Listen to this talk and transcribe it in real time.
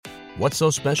What's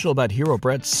so special about Hero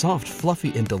Bread's soft,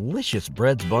 fluffy, and delicious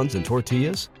breads, buns, and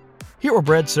tortillas? Hero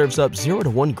Bread serves up 0 to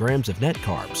 1 grams of net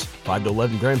carbs, 5 to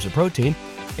 11 grams of protein,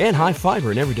 and high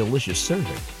fiber in every delicious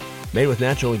serving. Made with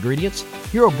natural ingredients,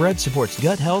 Hero Bread supports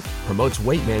gut health, promotes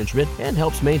weight management, and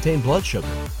helps maintain blood sugar.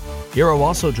 Hero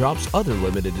also drops other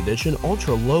limited edition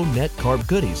ultra-low net carb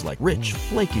goodies like rich,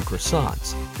 flaky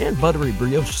croissants and buttery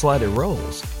brioche slider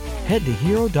rolls. Head to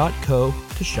hero.co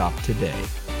to shop today.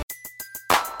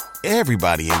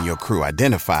 Everybody in your crew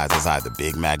identifies as either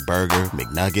Big Mac Burger,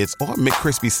 McNuggets, or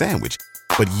McCrispy Sandwich.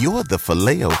 But you're the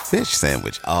Filet-O-Fish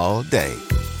Sandwich all day.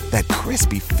 That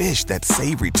crispy fish, that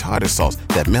savory tartar sauce,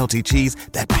 that melty cheese,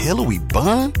 that pillowy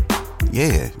bun.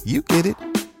 Yeah, you get it.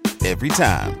 Every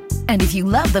time. And if you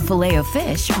love the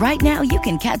Filet-O-Fish, right now you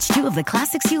can catch 2 of the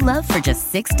classics you love for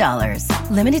just $6.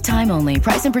 Limited time only.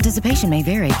 Price and participation may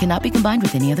vary. Cannot be combined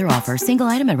with any other offer. Single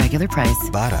item at regular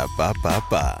price.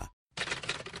 Ba-da-ba-ba-ba.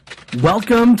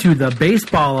 Welcome to the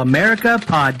Baseball America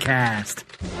podcast.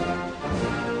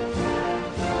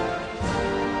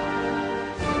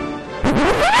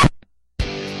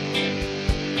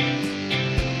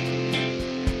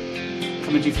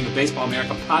 Coming to you from the Baseball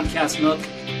America podcast nook.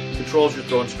 Controls your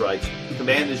throwing strikes.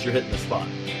 Command is you're hitting the spot.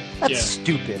 That's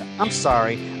stupid. I'm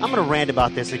sorry. I'm going to rant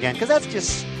about this again because that's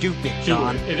just stupid,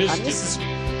 John. It is stupid.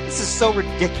 This is so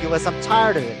ridiculous. I'm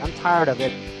tired of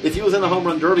it. If he was in the home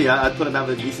run derby, I'd put him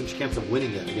having a decent chance of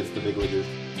winning it against the big leaguers.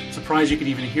 Surprised you could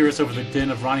even hear us over the din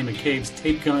of Ronnie McCabe's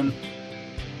tape gun.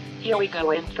 Here we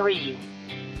go in 3,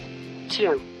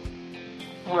 2,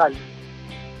 1.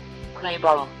 Play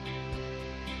ball.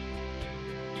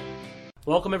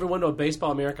 Welcome, everyone, to a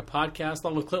Baseball America podcast.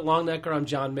 Along with Clint Longnecker, I'm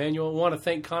John Manuel. I want to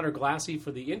thank Connor Glassey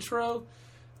for the intro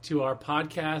to our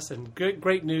podcast. And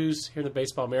great news here in the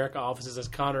Baseball America offices as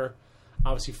Connor,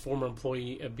 obviously former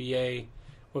employee at BA,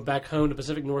 went back home to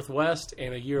Pacific Northwest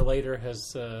and a year later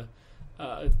has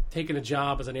taken a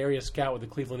job as an area scout with the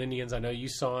Cleveland Indians. I know you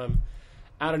saw him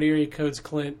out in area codes,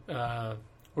 Clint.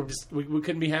 We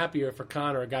couldn't be happier for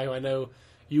Connor, a guy who I know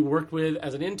you worked with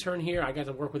as an intern here. I got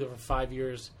to work with him for 5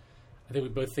 years. I think we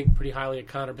both think pretty highly of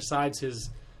Connor, besides his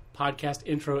podcast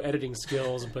intro editing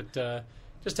skills. But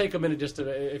just take a minute just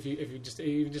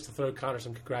to throw Connor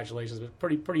some congratulations.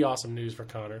 But pretty awesome news for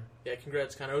Connor. Yeah,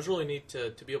 congrats, Connor. It was really neat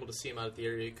to be able to see him out at the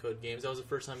area code games. That was the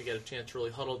first time he got a chance to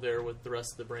really huddle there with the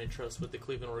rest of the Brain Trust, with the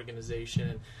Cleveland organization.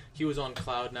 And he was on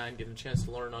cloud nine, getting a chance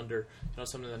to learn under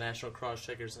some of the national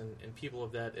cross-checkers and people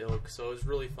of that ilk. So it was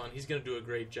really fun. He's going to do a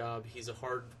great job. He's a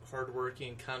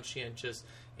hard-working, conscientious,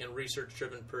 and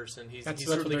research-driven person. He's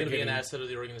certainly going to be an asset of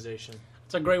the organization.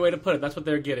 It's a great way to put it. That's what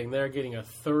they're getting. They're getting a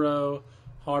thorough,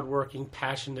 hard-working,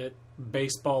 passionate,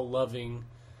 baseball-loving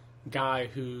guy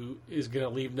who is going to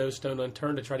leave no stone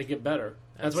unturned to try to get better.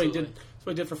 That's what he did. That's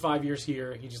what he did for 5 years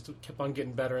here. He just kept on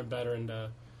getting better and better, and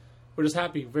we're just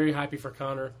happy, very happy for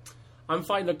Connor. I'm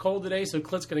fighting a cold today, so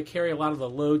Clint's going to carry a lot of the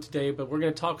load today, but we're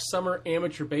going to talk summer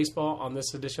amateur baseball on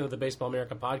this edition of the Baseball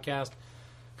America podcast,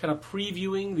 kind of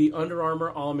previewing the Under Armour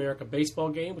All-America baseball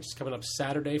game, which is coming up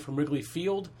Saturday from Wrigley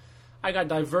Field. I got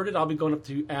diverted. I'll be going up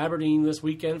to Aberdeen this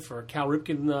weekend for a Cal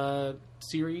Ripken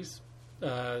series,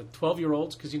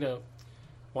 12-year-olds, because,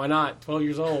 why not? 12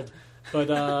 years old. But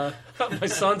my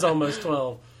son's almost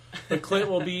 12. But Clint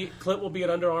will be at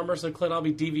Under Armour, so Clint, I'll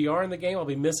be DVR in the game. I'll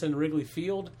be missing Wrigley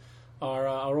Field.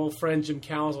 Our old friend Jim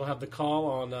Cowles will have the call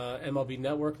on MLB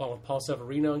Network along with Paul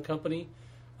Severino and company.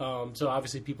 So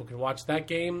obviously people can watch that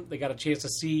game. They got a chance to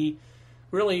see,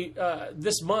 really,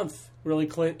 this month, really,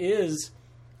 Clint, is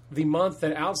the month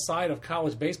that outside of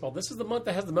college baseball, this is the month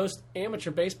that has the most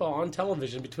amateur baseball on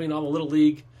television between all the Little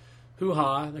League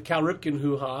hoo-ha, the Cal Ripken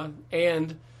hoo-ha,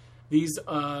 and these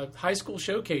high school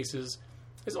showcases.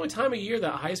 It's the only time of year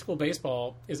that high school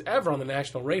baseball is ever on the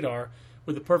national radar,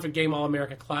 with the Perfect Game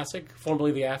All-America Classic,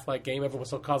 formerly the Aflac Game. Everyone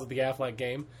still calls it the Aflac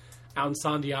Game, out in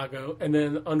San Diego, and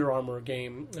then Under Armour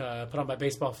game put on by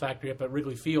Baseball Factory up at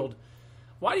Wrigley Field.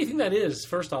 Why do you think that is?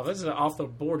 First off, this is an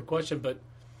off-the-board question, but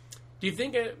do you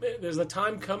think there's a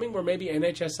time coming where maybe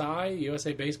NHSI,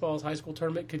 USA Baseball's high school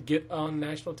tournament, could get on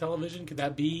national television? Could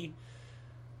that be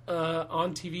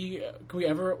on TV?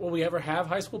 Will we ever have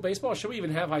high school baseball? Should we even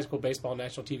have high school baseball on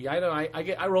national TV? I know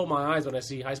I roll my eyes when I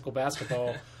see high school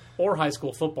basketball or high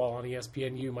school football on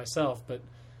ESPNU myself, but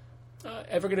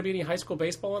ever going to be any high school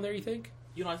baseball on there, you think?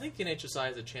 I think the NHSI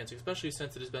has a chance, especially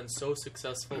since it has been so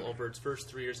successful over its first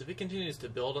 3 years. If it continues to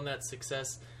build on that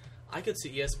success, I could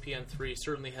see ESPN3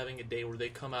 certainly having a day where they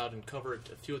come out and cover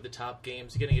a few of the top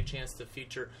games, getting a chance to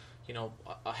feature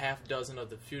a half dozen of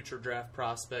the future draft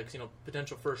prospects,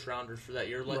 potential first rounders for that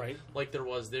year, like there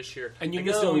was this year. And I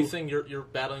guess the only thing you're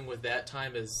battling with that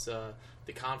time is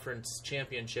the conference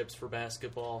championships for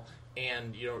basketball,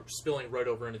 and spilling right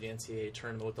over into the NCAA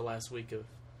tournament with the last week of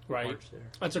March there.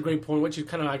 That's a great point. What you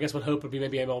kind of, I guess, would hope would be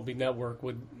maybe MLB Network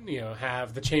would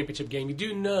have the championship game. You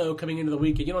do know coming into the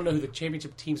weekend, you don't know who the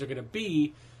championship teams are going to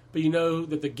be, but you know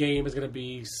that the game is going to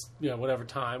be, whatever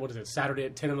time. What is it, Saturday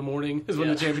at 10 in the morning is when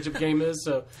the championship game is.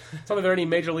 So it's not like there are any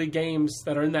major league games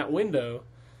that are in that window.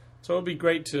 So it would be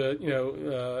great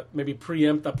to, maybe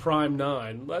preempt the Prime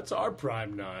 9. That's our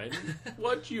Prime 9.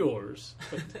 What's yours?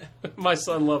 My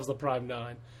son loves the Prime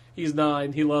 9. He's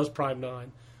 9. He loves Prime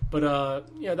 9. But,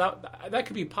 that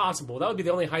could be possible. That would be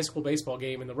the only high school baseball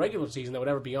game in the regular season that would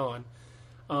ever be on.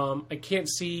 I can't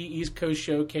see East Coast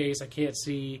Showcase. I can't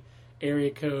see area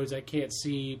codes. I can't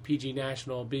see PG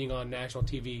National being on national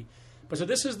TV. But so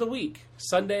this is the week.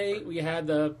 Sunday, we had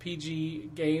the PG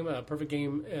game, Perfect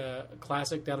Game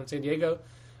Classic down in San Diego.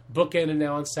 Bookended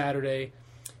now on Saturday.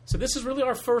 So this is really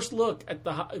our first look at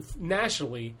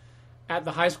nationally at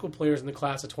the high school players in the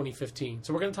class of 2015.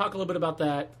 So we're going to talk a little bit about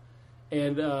that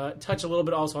and touch a little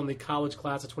bit also on the college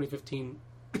class of 2015.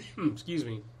 Excuse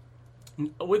me.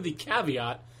 With the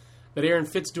caveat that Aaron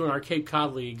Fitz doing our Cape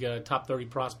Cod League top 30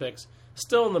 prospects.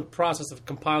 Still in the process of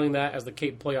compiling that as the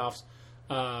Cape playoffs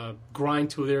grind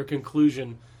to their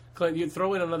conclusion. Clint, you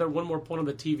throw in one more point on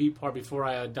the TV part before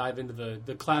I dive into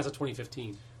the class of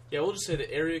 2015. Yeah, we'll just say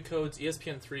the area codes,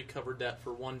 ESPN3 covered that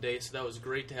for one day, so that was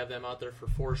great to have them out there for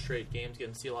 4 straight games,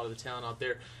 getting to see a lot of the talent out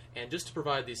there. And just to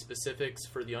provide the specifics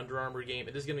for the Under Armour game,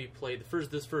 it is going to be played,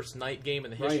 this first night game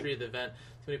in the history of the event,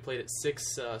 it's going to be played at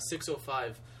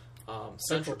 6:05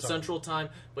 Central Time,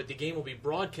 but the game will be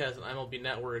broadcast on MLB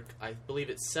Network, I believe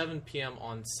at 7 p.m.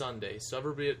 on Sunday. So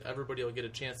everybody will get a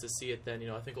chance to see it then.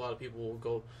 I think a lot of people will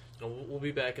go, we'll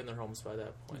be back in their homes by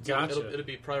that point. So gotcha. It'll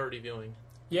be priority viewing.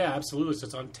 Yeah, absolutely. So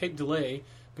it's on tape delay,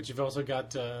 but you've also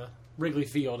got Wrigley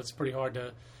Field. It's pretty hard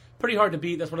to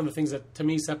beat. That's one of the things that to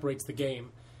me separates the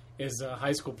game is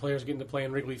high school players getting to play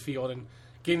in Wrigley Field and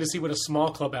getting to see what a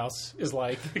small clubhouse is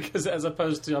like, because as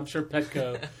opposed to I'm sure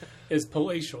Petco is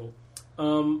palatial.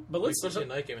 But especially a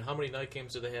night game. How many night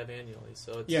games do they have annually?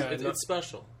 So it's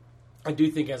special. I do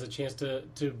think it has a chance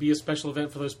to be a special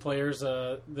event for those players.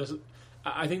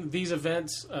 I think these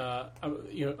events,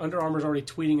 Under Armour's already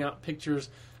tweeting out pictures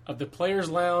of the Players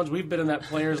Lounge. We've been in that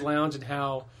Players Lounge and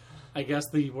how, I guess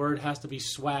the word has to be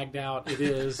swagged out. It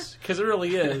is, because it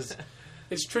really is.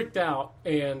 It's tricked out,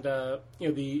 and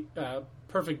the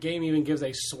Perfect Game even gives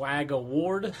a swag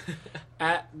award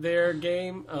at their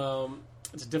game.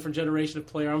 It's a different generation of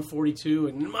player. I'm 42,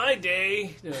 and in my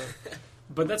day,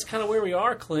 but that's kind of where we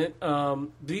are, Clint.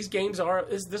 These games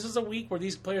this is a week where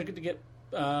these players get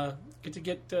to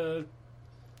get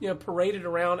paraded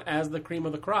around as the cream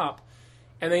of the crop,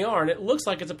 and they are. And it looks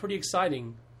like it's a pretty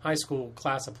exciting high school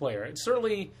class of player. It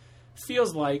certainly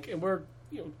feels like, and we're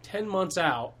 10 months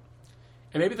out,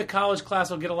 and maybe the college class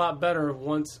will get a lot better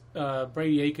once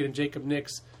Brady Aiken and Jacob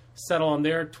Nix settle on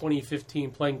their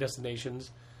 2015 playing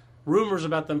destinations. Rumors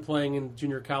about them playing in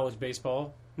junior college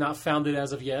baseball, not founded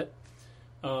as of yet.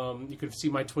 You can see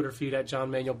my Twitter feed at John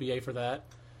Manuel BA for that.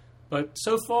 But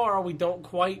so far, we don't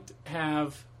quite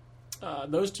have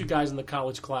those two guys in the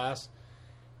college class.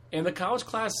 And the college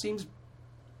class seems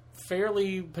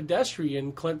fairly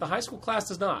pedestrian, Clint. The high school class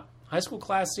does not. High school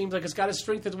class seems like it's got its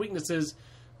strengths and weaknesses,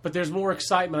 but there's more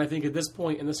excitement, I think, at this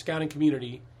point in the scouting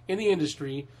community, in the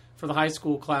industry, for the high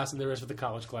school class than there is for the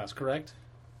college class, correct?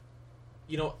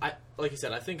 Like you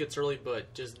said, I think it's early,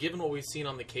 but just given what we've seen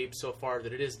on the Cape so far,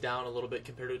 that it is down a little bit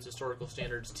compared to its historical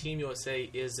standards. Team USA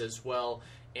is as well,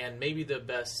 and maybe the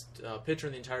best pitcher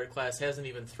in the entire class hasn't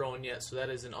even thrown yet, so that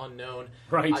is an unknown.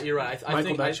 Right. You're right.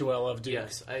 Michael Batchuel of Duke.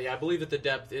 Yes, I believe that the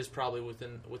depth is probably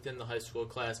within the high school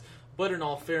class. But in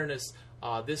all fairness,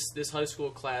 this high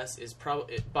school class is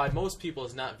probably, by most people,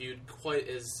 is not viewed quite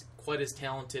as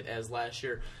talented as last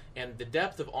year. And the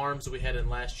depth of arms that we had in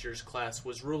last year's class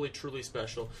was really, truly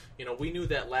special. We knew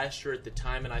that last year at the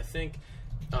time, and I think,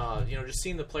 just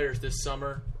seeing the players this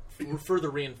summer further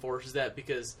reinforces that,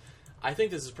 because I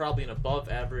think this is probably an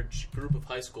above-average group of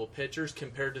high school pitchers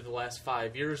compared to the last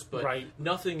 5 years, but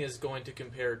nothing is going to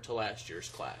compare to last year's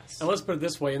class. And let's put it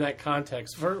this way, in that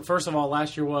context. First of all,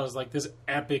 last year was like this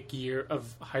epic year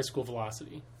of high school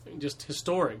velocity. Just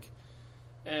historic.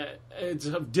 It's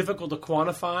difficult to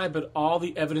quantify, but all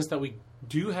the evidence that we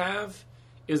do have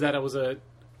is that it was a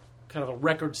kind of a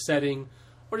record-setting,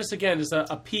 or just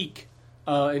a peak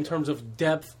in terms of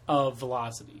depth of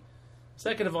velocity.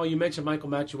 Second of all, you mentioned Michael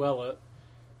Machuela.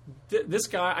 This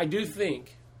guy, I do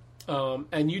think,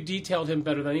 And you detailed him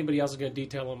better than anybody else is going to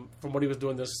detail him from what he was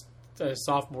doing this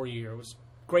sophomore year. It was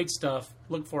great stuff.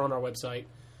 Look for it on our website.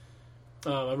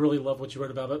 I really love what you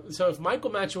wrote about it. So if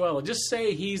Michael Machuela, just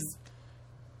say he's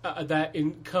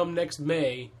come next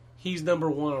May, he's number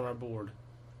 1 on our board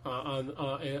on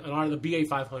the BA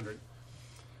 500.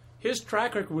 His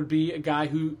track record would be a guy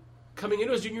who, coming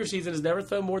into his junior season, has never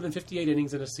thrown more than 58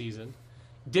 innings in a season,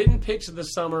 didn't pitch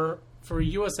this summer for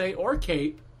USA or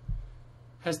Cape,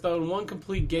 has thrown 1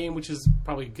 complete game, which is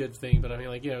probably a good thing, but I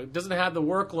mean, doesn't have the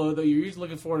workload that you're usually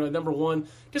looking for in a number 1,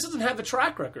 just doesn't have the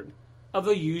track record of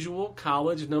the usual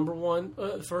college number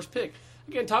 1 first pick.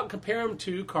 Again, compare him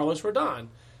to Carlos Rodon.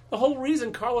 The whole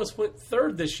reason Carlos went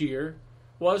 3rd this year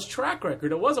was track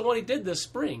record. It wasn't what he did this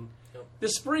spring. Yep.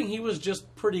 This spring, he was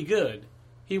just pretty good.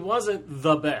 He wasn't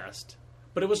the best.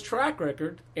 But it was track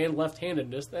record and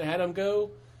left-handedness that had him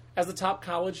go as the top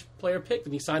college player picked,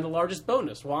 and he signed the largest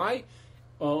bonus. Why?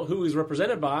 Well, who he's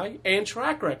represented by and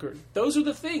track record. Those are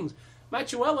the things.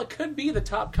 Machuela could be the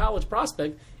top college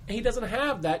prospect, and he doesn't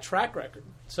have that track record.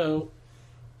 So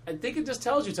I think it just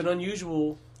tells you it's an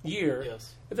unusual year.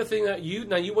 Yes. The thing that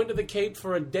you went to the Cape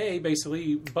for a day, basically.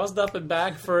 You buzzed up and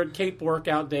back for a Cape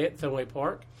workout day at Fenway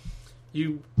Park.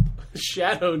 You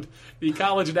shadowed the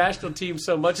college national team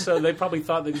so much so they probably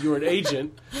thought that you were an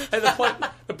agent. And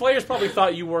the players probably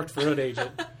thought you worked for an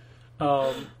agent.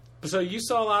 So you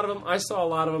saw a lot of them. I saw a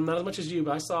lot of them. Not as much as you,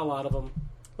 but I saw a lot of them.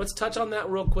 Let's touch on that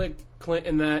real quick, Clint,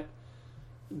 in that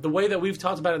the way that we've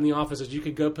talked about it in the office is you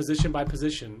could go position by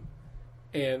position.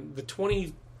 And the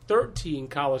 2013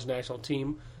 college national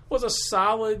team was a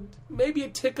solid, maybe a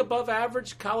tick above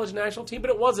average college national team, but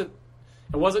it wasn't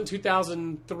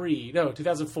 2003. No,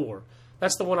 2004.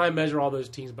 That's the one I measure all those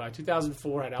teams by.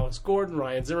 2004 had Alex Gordon,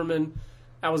 Ryan Zimmerman.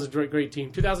 That was a great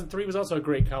team. 2003 was also a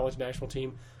great college national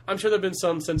team. I'm sure there have been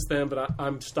some since then, but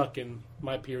I'm stuck in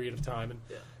my period of time. And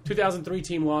 2003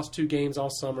 team lost 2 games all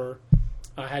summer.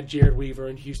 Had Jared Weaver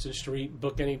and Houston Street,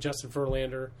 bookending Justin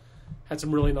Verlander. Had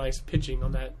some really nice pitching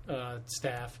on that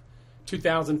staff.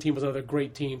 2000 team was another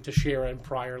great team. Teixeira and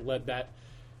Pryor led that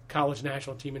college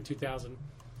national team in 2000.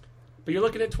 But you're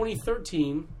looking at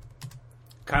 2013,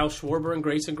 Kyle Schwarber and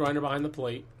Grayson Griner behind the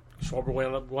plate. Schwarber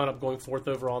wound up going 4th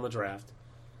overall in the draft.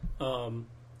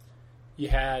 You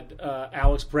had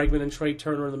Alex Bregman and Trey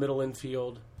Turner in the middle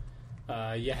infield.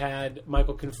 You had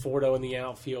Michael Conforto in the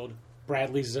outfield.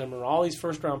 Bradley Zimmer, all these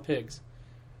first-round picks.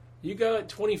 You go at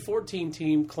 2014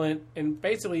 team, Clint, and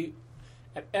basically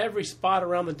at every spot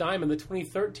around the diamond, the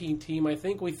 2013 team I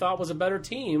think we thought was a better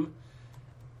team,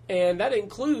 and that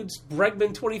includes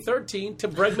Bregman 2013 to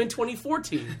Bregman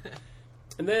 2014.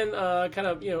 And then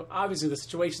obviously the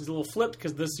situation's a little flipped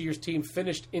because this year's team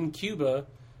finished in Cuba,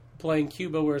 playing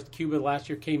Cuba, whereas Cuba last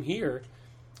year came here.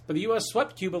 But the U.S.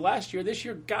 swept Cuba last year. This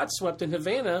year got swept in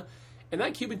Havana. And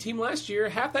that Cuban team last year,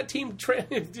 half that team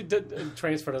transferred,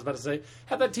 I was about to say.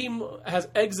 Half that team has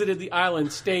exited the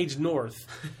island, staged north.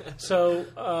 So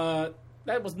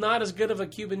that was not as good of a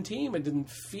Cuban team. It didn't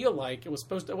feel like it was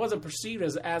supposed to. It wasn't perceived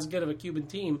as good of a Cuban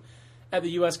team. At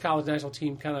the U.S. college national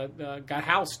team kind of got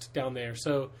housed down there.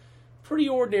 So pretty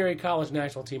ordinary college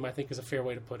national team, I think, is a fair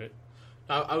way to put it.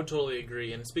 I would totally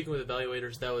agree. And speaking with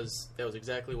evaluators, that was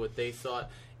exactly what they thought.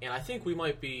 And I think we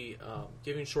might be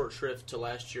giving short shrift to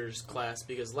last year's class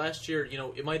because last year,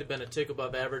 it might have been a tick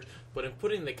above average, but in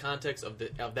putting the context of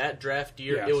that draft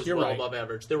year, it was well above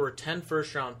average. There were 10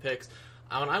 first-round picks.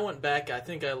 When I went back, I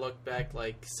think I looked back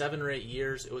like 7 or 8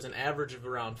 years. It was an average of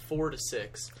around 4 to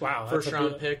 6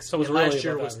 first-round picks. So it was last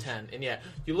year was average. 10. And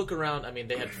you look around. I mean,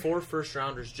 they had 4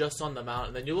 first-rounders just on the mound,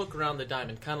 and then you look around the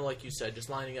diamond, kind of like you said, just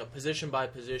lining up position by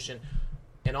position.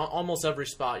 And almost every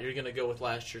spot, you're going to go with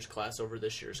last year's class over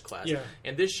this year's class. Yeah.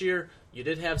 And this year, you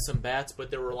did have some bats,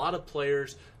 but there were a lot of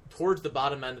players towards the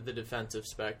bottom end of the defensive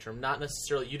spectrum. Not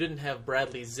necessarily, you didn't have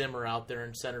Bradley Zimmer out there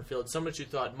in center field, someone you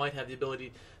thought might have the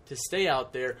ability to stay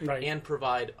out there and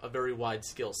provide a very wide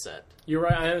skill set. You're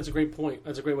right. That's a great point.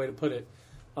 That's a great way to put it.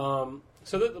 So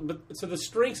the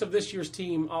strengths of this year's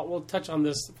team, we'll touch on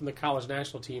this from the college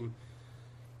national team.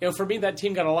 For me, that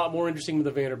team got a lot more interesting when the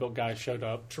Vanderbilt guys showed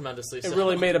up. Tremendously so. It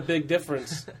really made a big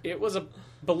difference. It was a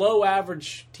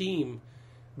below-average team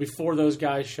before those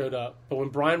guys showed up. But when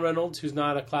Brian Reynolds, who's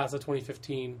not a class of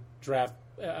 2015 draft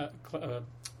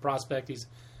prospect, he's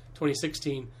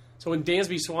 2016. So when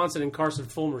Dansby Swanson and Carson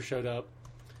Fulmer showed up,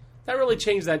 that really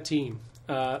changed that team.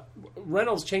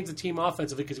 Reynolds changed the team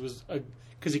offensively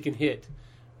because he can hit.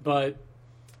 But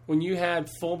when you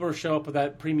had Fulmer show up with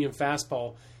that premium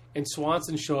fastball and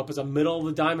Swanson show up as a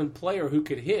middle-of-the-diamond player who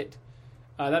could hit,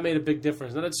 That made a big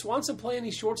difference. Now, did Swanson play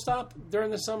any shortstop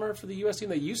during the summer for the U.S. team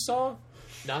that you saw?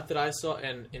 Not that I saw,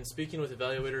 and in speaking with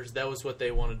evaluators, that was what they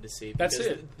wanted to see. That's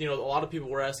it. A lot of people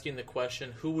were asking the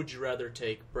question, who would you rather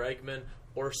take, Bregman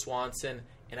or Swanson?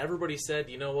 And everybody said,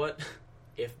 you know what?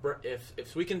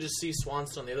 If we can just see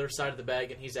Swanson on the other side of the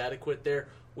bag and he's adequate there,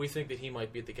 we think that he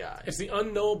might be the guy. It's the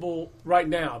unknowable right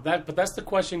now. But that's the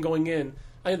question going in.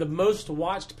 I think the most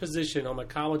watched position on the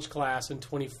college class in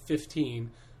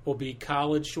 2015 will be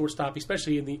college shortstop,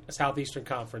 especially in the Southeastern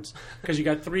Conference, because you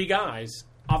got 3 guys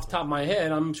off the top of my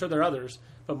head. I'm sure there are others,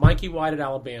 but Mikey White at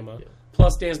Alabama,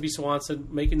 plus Dansby Swanson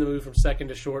making the move from second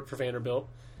to short for Vanderbilt.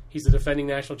 He's the defending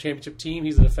national championship team.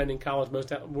 He's the defending college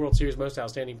World Series most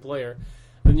outstanding player.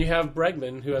 Then you have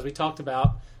Bregman, who, as we talked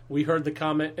about, we heard the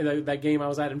comment in that game I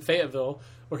was at in Fayetteville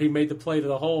where he made the play to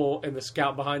the hole, and the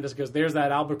scout behind us goes, "There's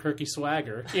that Albuquerque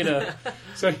swagger,"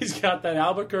 So he's got that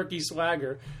Albuquerque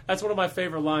swagger. That's one of my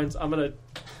favorite lines. I'm going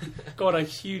to go on a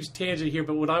huge tangent here,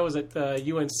 but when I was at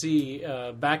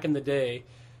UNC back in the day,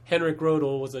 Henrik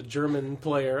Rodel was a German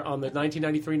player on the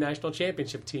 1993 national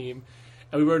championship team.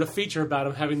 And we wrote a feature about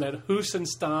him having that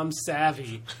Husenstam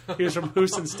savvy. He was from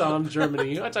Husenstam,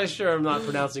 Germany, which I'm sure I'm not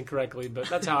pronouncing correctly, but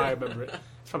that's how I remember it.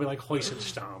 It's probably like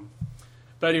Heusenstam.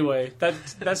 But anyway,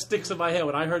 that sticks in my head.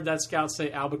 When I heard that scout say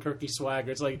Albuquerque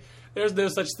swagger, it's like, there's no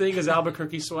such thing as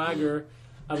Albuquerque swagger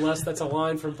unless that's a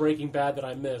line from Breaking Bad that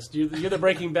I missed. You're the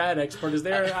Breaking Bad expert. Is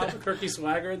there an Albuquerque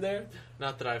swagger in there?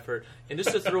 Not that I've heard. And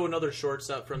just to throw another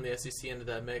shortstop from the SEC into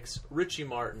that mix, Richie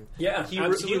Martin. Yeah, he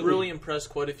really impressed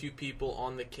quite a few people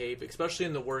on the Cape, especially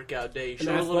in the workout day. An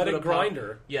athletic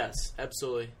grinder. Yes,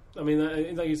 absolutely. I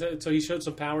mean, like you said, so he showed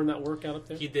some power in that workout up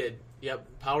there? He did.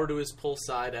 Yep, power to his pull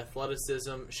side,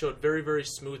 athleticism, showed very, very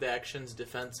smooth actions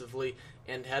defensively,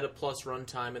 and had a plus run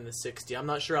time in the 60. I'm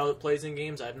not sure how it plays in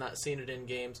games. I've not seen it in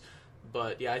games.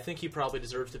 But, yeah, I think he probably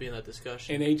deserves to be in that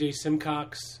discussion. And A.J.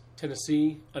 Simcox,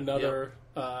 Tennessee, another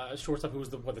shortstop who was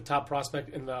the top prospect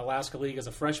in the Alaska League as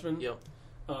a freshman. Yep.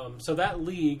 So that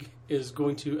league is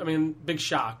going to, big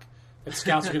shock that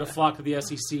scouts are going to flock to the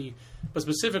SEC, but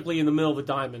specifically in the middle of the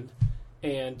diamond.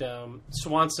 And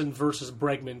Swanson versus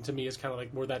Bregman, to me, is kind of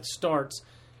like where that starts.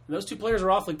 And those two players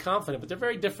are awfully confident, but they're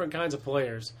very different kinds of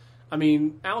players. I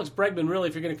mean, Alex Bregman, really,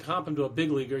 if you're going to comp him to a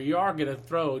big leaguer, you are going to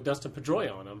throw Dustin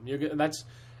Pedroia on him.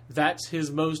 That's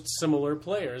his most similar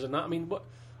players. And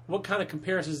what kind of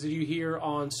comparisons did you hear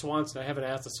on Swanson? I haven't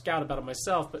asked a scout about it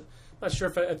myself, but I'm not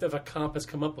sure if a comp has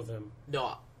come up with him.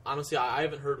 No, honestly, I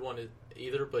haven't heard one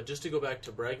either. But just to go back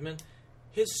to Bregman,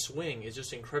 his swing is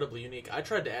just incredibly unique. I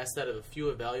tried to ask that of a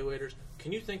few evaluators.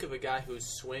 Can you think of a guy whose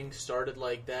swing started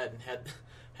like that and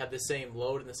had the same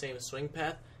load and the same swing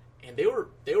path? And they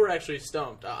were actually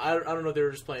stumped. I don't know if they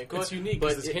were just playing coy. It's unique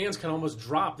because his hands can almost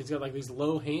drop. He's got like these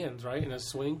low hands, right, in his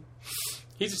swing.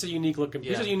 He's just a unique looking.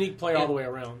 He's a unique player all the way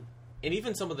around. And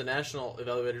even some of the national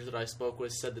evaluators that I spoke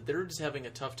with said that they're just having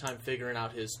a tough time figuring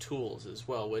out his tools as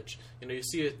well. Which you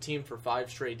see a team for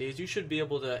 5 straight days, you should be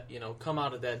able to come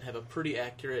out of that and have a pretty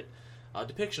accurate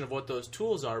depiction of what those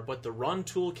tools are. But the run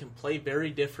tool can play very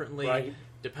differently,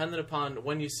 dependent upon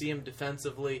when you see him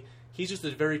defensively. He's just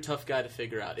a very tough guy to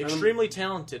figure out. Extremely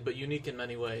talented, but unique in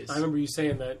many ways. I remember you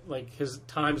saying that his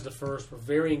times to first were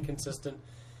very inconsistent.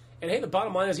 And hey, the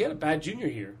bottom line is he had a bad junior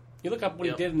year. You look up what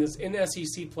he did in the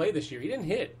SEC play this year. He didn't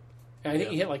hit. And I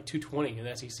think he hit like 220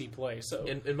 in SEC play. So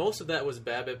and most of that was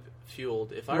BABIP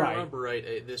fueled. If I remember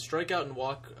right, the strikeout and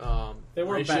walk they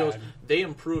weren't ratios, bad. They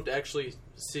improved actually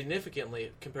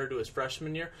significantly compared to his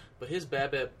freshman year. But his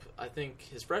BABIP, I think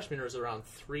his freshman year was around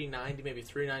 390, maybe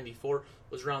 394,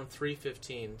 was around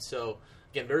 315. So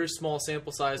again, very small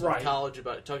sample size in college,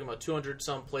 talking about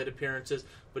 200-some plate appearances,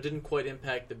 but didn't quite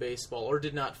impact the baseball or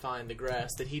did not find the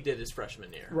grass that he did his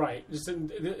freshman year. Right.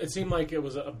 It seemed like it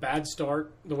was a bad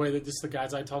start, the way that the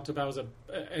guys I talked about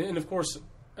and of course,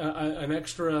 an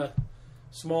extra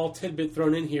small tidbit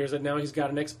thrown in here is that now he's got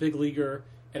an ex-big leaguer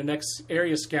and an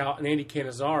ex-area scout, and Andy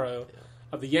Cannizaro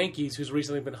of the Yankees, who's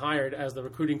recently been hired as the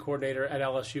recruiting coordinator at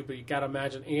LSU, but you got to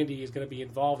imagine Andy is going to be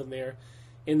involved in there.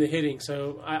 In the hitting,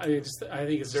 so I think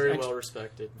it's very well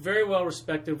respected, very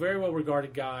well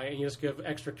regarded guy, and you just give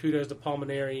extra kudos to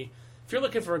Palmineri. If you're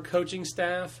looking for a coaching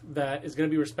staff that is going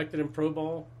to be respected in pro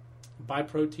ball by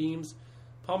pro teams,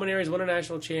 Palmineri's won a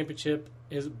national championship.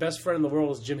 His best friend in the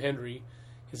world is Jim Hendry.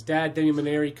 His dad, Damian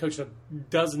Maneri, coached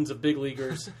dozens of big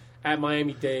leaguers at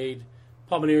Miami-Dade.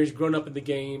 Palmineri's grown up in the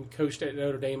game, coached at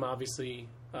Notre Dame, obviously,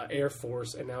 Air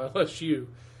Force, and now LSU.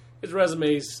 His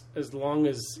resume's as long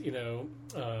as,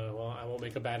 I won't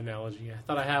make a bad analogy. I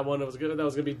thought I had one that was good. That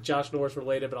was going to be Josh Norris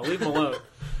related, but I'll leave him alone.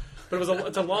 But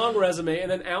it's a long resume. And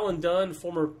then Alan Dunn,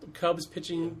 former Cubs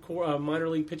minor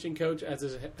league pitching coach, as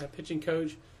his pitching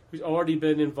coach, who's already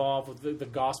been involved with the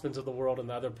Gossmans of the world and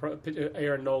the other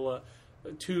Aaron Nola,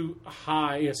 2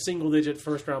 high, single-digit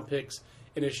first-round picks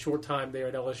in his short time there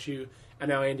at LSU. And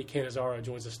now Andy Cannizaro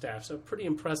joins the staff. So pretty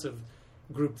impressive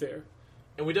group there.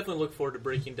 And we definitely look forward to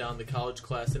breaking down the college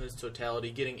class in its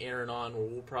totality, getting Aaron on, where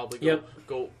we'll probably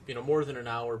go more than an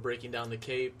hour breaking down the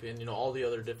Cape and all the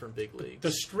other different big leagues.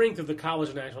 The strength of the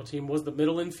college national team was the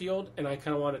middle infield, and I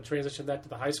kind of want to transition that to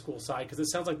the high school side because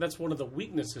it sounds like that's one of the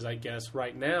weaknesses, I guess,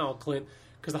 right now, Clint.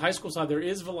 Because the high school side, there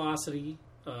is velocity,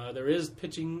 there is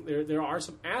pitching, there are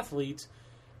some athletes,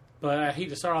 but I hate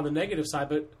to start on the negative side,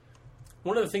 but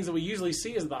one of the things that we usually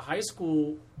see is the high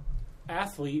school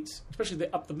athletes, especially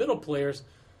the up the middle players,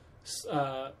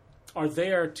 are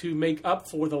there to make up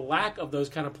for the lack of those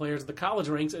kind of players at the college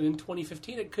ranks. And in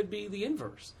 2015, it could be the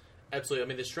inverse. Absolutely. I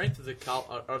mean, the strength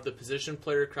of the position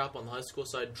player crop on the high school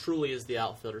side truly is the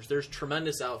outfielders. There's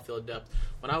tremendous outfield depth.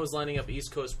 When I was lining up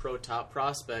East Coast Pro top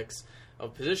prospects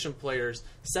of position players,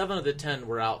 7 of the 10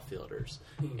 were outfielders.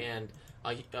 And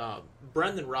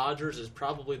Brendan Rodgers is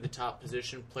probably the top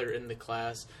position player in the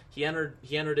class. He entered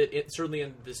it certainly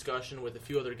in discussion with a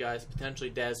few other guys, potentially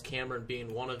Daz Cameron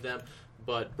being one of them.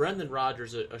 But Brendan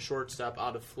Rodgers, a shortstop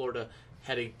out of Florida,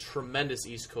 had a tremendous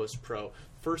East Coast Pro.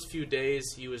 First few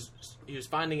days, he was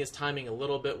finding his timing a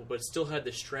little bit, but still had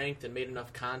the strength and made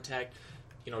enough contact,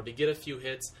 to get a few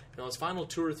hits. And those final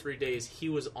 2 or 3 days, he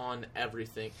was on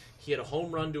everything. He had a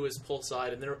home run to his pull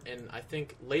side, and I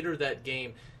think later that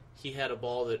game, he had a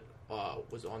ball that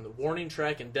was on the warning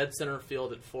track in dead center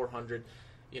field at 400.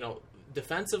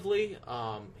 Defensively,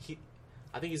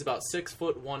 I think he's about 6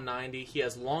 foot 190. He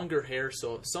has longer hair,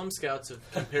 so some scouts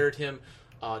have compared him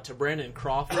to Brandon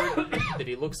Crawford, that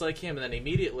he looks like him, and then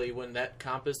immediately when that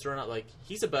comp is thrown out,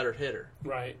 he's a better hitter.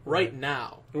 Right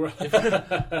now.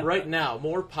 Right now.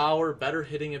 More power, better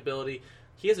hitting ability.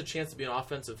 He has a chance to be an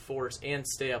offensive force and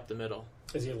stay up the middle.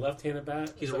 Is he a left-handed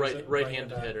bat? He's a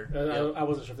right-handed hitter. I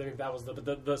wasn't sure if that was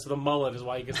the mullet is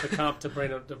why he gets the comp to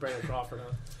Brandon Crawford.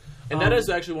 Huh? And that is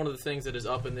actually one of the things that is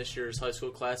up in this year's high school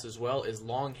class as well, is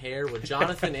long hair with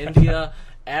Jonathan India,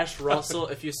 Ash Russell.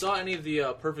 If you saw any of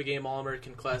the Perfect Game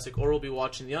All-American Classic, or will be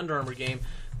watching the Under Armour game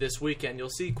this weekend, you'll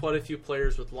see quite a few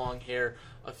players with long hair,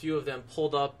 a few of them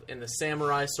pulled up in the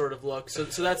samurai sort of look. So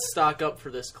that's stock up for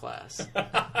this class.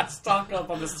 Stock up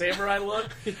on the samurai look?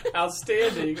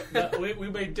 Outstanding. We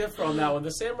may differ on that one.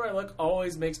 The samurai look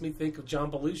always makes me think of John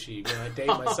Belushi when I date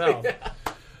myself. Yeah.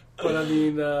 But I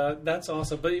mean, that's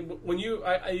awesome. But when you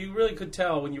really could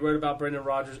tell when you wrote about Brendan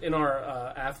Rodgers in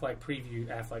our Aflac preview,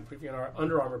 in our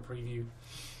Under Armour preview,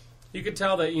 you could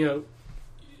tell that you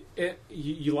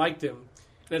liked him.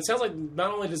 And it sounds like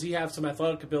not only does he have some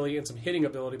athletic ability and some hitting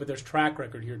ability, but there's track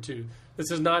record here too.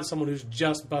 This is not someone who's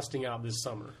just busting out this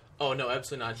summer. Oh no,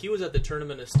 absolutely not. He was at the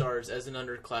Tournament of Stars as an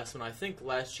underclassman. I think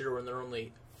last year when there were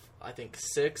only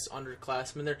 6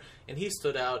 underclassmen there, and he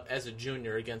stood out as a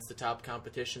junior against the top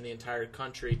competition in the entire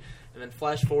country. And then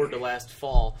flash forward to last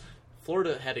fall,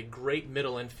 Florida had a great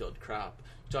middle infield crop.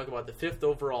 You talk about the 5th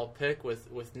overall pick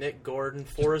with Nick Gordon,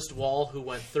 Forrest Wall, who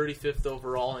went 35th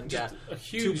overall and got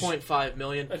 $2.5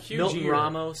 million. Milton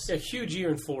Ramos. A huge year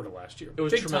in Florida last year. It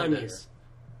was tremendous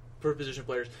for position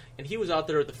players. And he was out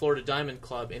there at the Florida Diamond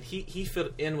Club, and he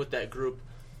fit in with that group.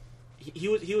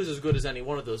 He was as good as any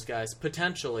one of those guys,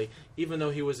 potentially, even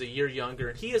though he was a year younger.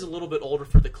 And he is a little bit older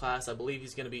for the class. I believe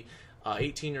he's going to be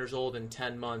 18 years old in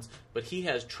 10 months. But he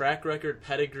has track record,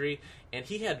 pedigree, and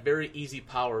he had very easy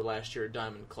power last year at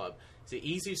Diamond Club. It's an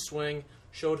easy swing,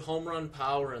 showed home run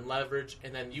power and leverage,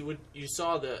 and then you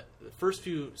saw the first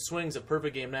few swings of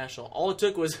Perfect Game National. All it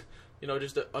took was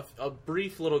just a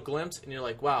brief little glimpse, and you're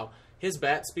like, wow. His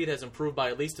bat speed has improved by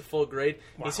at least a full grade.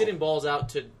 Wow. He's hitting balls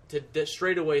out to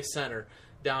straightaway center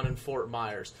down in Fort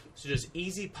Myers. So just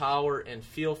easy power and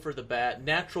feel for the bat,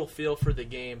 natural feel for the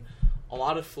game, a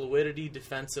lot of fluidity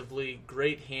defensively,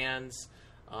 great hands.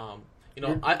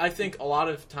 I think a lot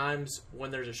of times when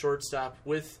there's a shortstop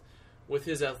with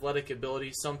his athletic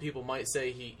ability, some people might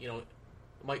say he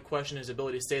might question his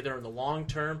ability to stay there in the long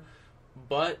term.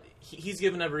 But he's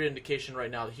given every indication right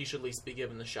now that he should at least be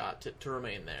given the shot to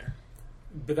remain there.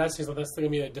 But that's going to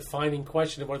be a defining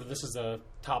question of whether this is a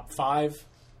top 5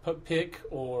 pick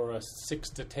or a 6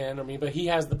 to 10. But he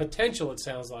has the potential, it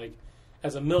sounds like,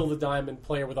 as a middle of the diamond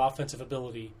player with offensive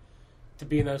ability to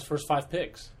be in those first 5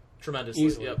 picks. Tremendously.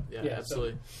 Easily. Yep. Yeah,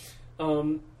 absolutely.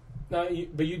 So,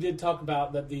 but you did talk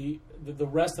about that the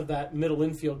rest of that middle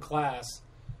infield class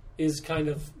is kind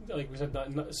of, like we said,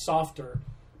 not softer.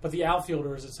 But the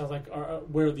outfielders, it sounds like, are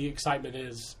where the excitement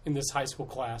is in this high school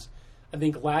class. I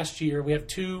think last year we have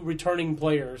 2 returning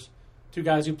players, 2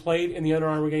 guys who played in the Under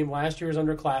Armour game last year as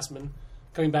underclassmen,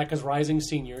 coming back as rising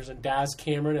seniors, and Daz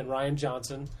Cameron and Ryan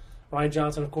Johnson. Ryan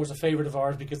Johnson, of course, a favorite of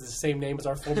ours because it's the same name as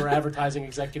our former advertising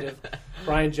executive,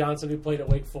 Ryan Johnson, who played at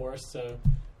Wake Forest. So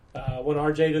one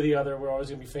RJ to the other, we're always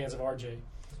going to be fans of RJ.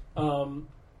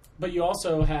 But you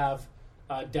also have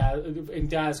in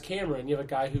Daz Cameron, you have a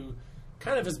guy who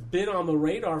kind of has been on the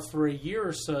radar for a year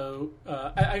or so.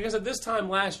 I guess at this time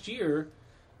last year,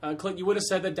 Clint, you would have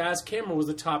said that Daz Cameron was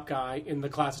the top guy in the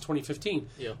class of 2015.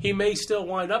 Yeah. He may still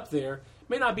wind up there.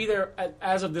 May not be there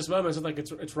as of this moment. It's like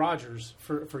it's Rodgers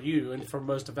for you and for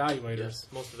most evaluators. Yes,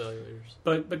 most evaluators.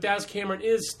 But Daz Cameron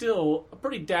is still a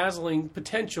pretty dazzling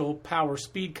potential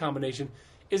power-speed combination.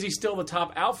 Is he still the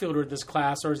top outfielder in this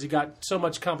class, or has he got so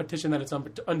much competition that it's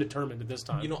undetermined at this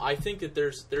time? I think that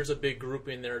there's a big group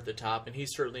in there at the top, and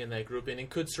he's certainly in that group, and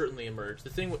could certainly emerge. The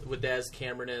thing with Daz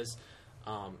Cameron is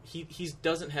he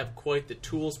doesn't have quite the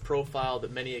tools profile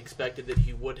that many expected that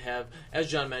he would have.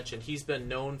 As John mentioned, he's been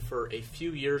known for a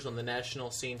few years on the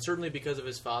national scene, certainly because of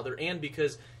his father and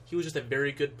because he was just a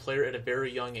very good player at a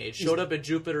very young age. Showed up at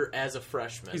Jupiter as a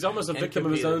freshman. He's almost a victim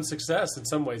of his own success in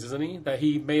some ways, isn't he? That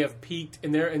he may have peaked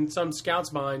in some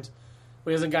scouts' minds,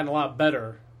 but he hasn't gotten a lot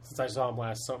better since I saw him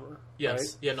last summer. Yes.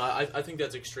 Right? Yeah, no, I think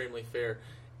that's extremely fair.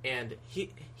 And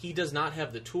he does not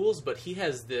have the tools, but he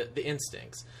has the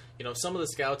instincts. Some of the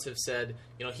scouts have said,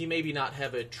 he maybe not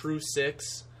have a true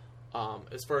 6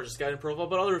 as far as his scouting profile,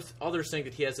 but others think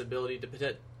that he has the ability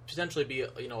to potentially be a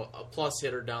plus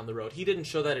hitter down the road. He didn't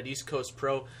show that at East Coast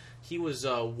Pro. He was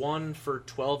 1 for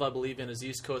 12, I believe, in his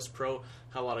East Coast Pro.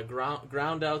 Had a lot of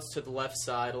ground outs to the left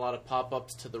side, a lot of pop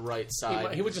ups to the right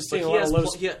side. He was just seeing a lot of low.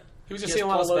 He was just seeing a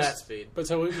lot of low bat speed. But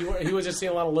so he was just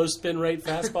seeing a lot of low spin rate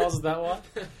fastballs. Is that why?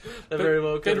 Very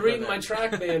well. Been reading my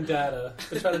TrackMan data.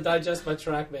 Been trying to digest my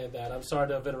TrackMan data. I'm sorry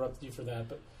to have interrupted you for that,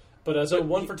 but so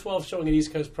 1 for 12 showing at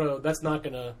East Coast Pro. That's not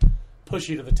going to push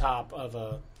you to the top of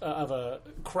a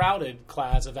crowded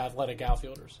class of athletic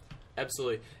outfielders.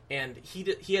 Absolutely, and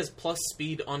he has plus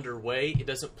speed underway. He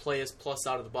doesn't play as plus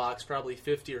out of the box, probably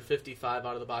 50 or 55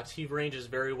 out of the box. He ranges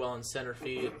very well in center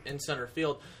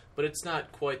field, but it's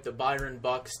not quite the Byron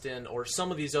Buxton or some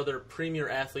of these other premier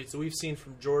athletes that we've seen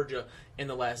from Georgia in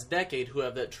the last decade who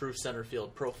have that true center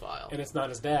field profile. And it's not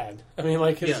his dad. I mean,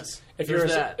 like if you're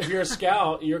a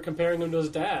scout, you're comparing him to his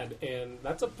dad, and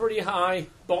that's a pretty high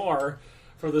bar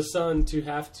for the son to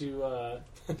have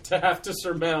to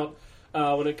surmount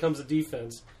when it comes to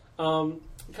defense. A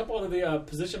couple of the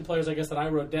position players, I guess, that I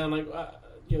wrote down,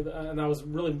 and I was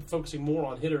really focusing more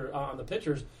on the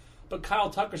pitchers. But Kyle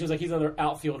Tucker seems like he's another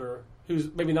outfielder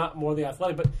who's maybe not more the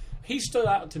athletic, but he stood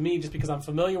out to me just because I'm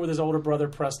familiar with his older brother,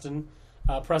 Preston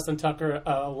Tucker,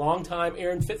 a long-time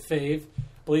Aaron Fitt fave.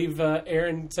 I believe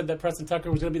Aaron said that Preston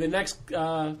Tucker was going to be the next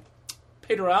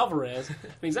Pedro Alvarez. And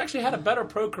he's actually had a better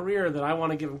pro career than I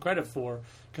want to give him credit for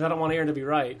because I don't want Aaron to be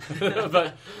right.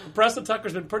 But Preston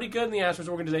Tucker's been pretty good in the Astros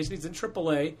organization. He's in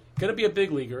AAA, going to be a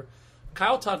big leaguer.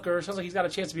 Kyle Tucker sounds like he's got a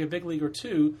chance to be a big leaguer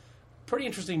too. Pretty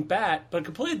interesting bat, but a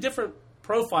completely different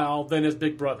profile than his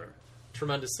big brother.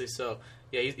 Tremendously so.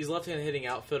 Yeah, he's left-handed hitting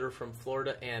outfielder from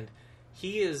Florida, and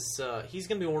he's going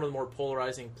to be one of the more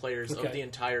polarizing players of the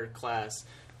entire class.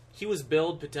 He was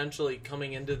billed potentially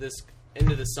coming into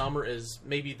the summer as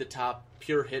maybe the top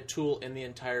pure hit tool in the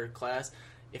entire class.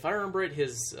 If I remember it,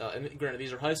 and granted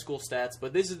these are high school stats,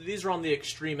 but these are on the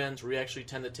extreme ends where you actually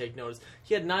tend to take notice.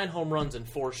 He had 9 home runs and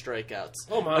 4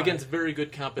 strikeouts against very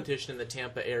good competition in the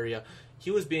Tampa area.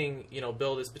 He was being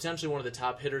billed as potentially one of the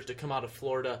top hitters to come out of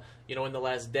Florida, in the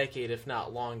last decade, if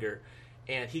not longer.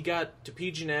 And he got to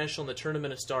PG National in the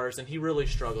Tournament of Stars, and he really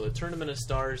struggled. The Tournament of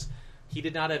Stars, he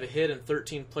did not have a hit in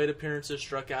 13 plate appearances,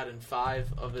 struck out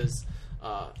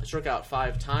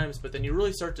 5 times, but then you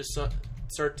really start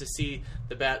to see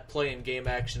the bat play in game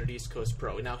action at East Coast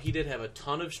Pro. Now, he did have a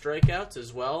ton of strikeouts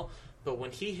as well, but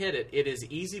when he hit it, it is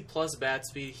easy plus bat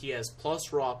speed. He has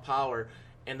plus raw power,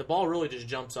 and the ball really just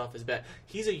jumps off his bat.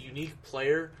 He's a unique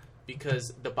player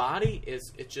because the body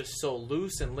it's just so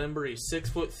loose and limber. He's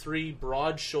 6'3",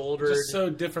 broad-shouldered. Just so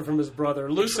different from his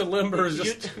brother. Loose and limber is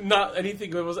just not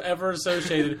anything that was ever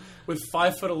associated with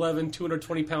 5'11",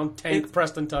 220-pound tank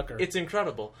Preston Tucker. It's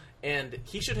incredible. And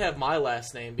he should have my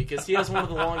last name because he has one of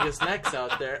the longest necks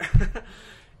out there.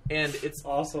 And it's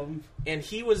awesome. And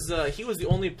he was the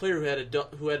only player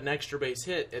who had an extra base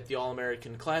hit at the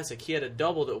All-American Classic. He had a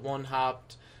double that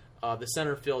one-hopped the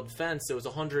center field fence, it was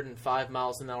 105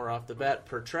 miles an hour off the bat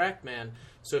per TrackMan.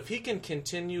 So if he can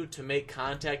continue to make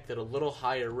contact at a little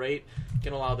higher rate,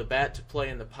 can allow the bat to play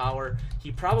in the power,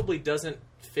 he probably doesn't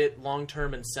fit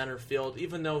long-term in center field,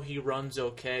 even though he runs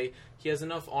okay. He has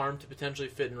enough arm to potentially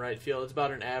fit in right field. It's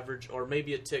about an average or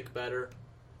maybe a tick better.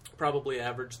 Probably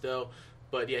average, though.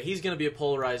 But, yeah, he's going to be a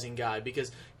polarizing guy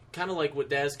because kind of like with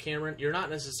Daz Cameron, you're not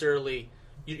necessarily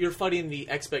 – you're fighting the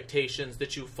expectations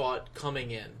that you fought coming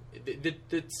in.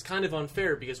 It's kind of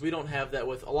unfair because we don't have that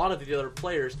with a lot of the other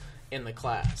players in the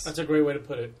class. That's a great way to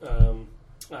put it.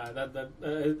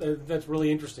 That's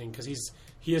really interesting because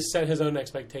he has set his own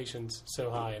expectations so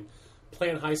high. And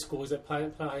playing high school, he's at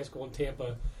playing high school in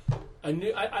Tampa. I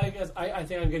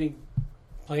think I'm getting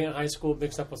playing high school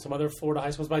mixed up with some other Florida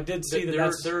high schools, but I did see there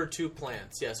are 2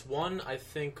 plants. Yes, one I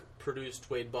think produced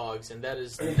Wade Boggs, and that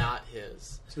is not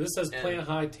his. So this says Plant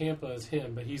High Tampa is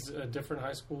him, but he's a different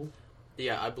high school?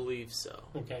 Yeah, I believe so.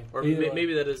 Okay. Or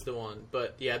maybe that is the one.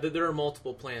 But, yeah, there are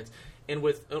multiple plants. And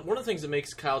with one of the things that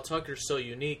makes Kyle Tucker so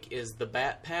unique is the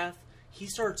bat path. He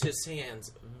starts his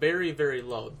hands very, very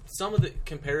low. Some of the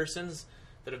comparisons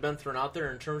that have been thrown out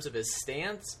there in terms of his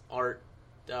stance are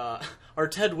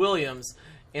Ted Williams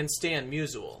and Stan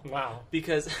Musial. Wow.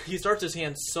 Because he starts his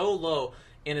hands so low,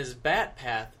 and his bat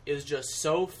path is just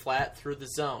so flat through the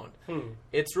zone.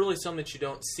 It's really something that you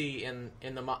don't see in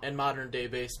modern day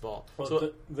baseball. Well,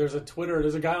 so there's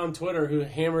a guy on Twitter who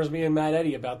hammers me and Matt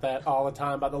Eddy about that all the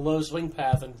time, about the low swing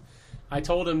path. And I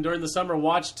told him during the summer,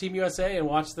 watch Team USA and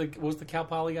watch what was the Cal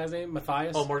Poly guy's name?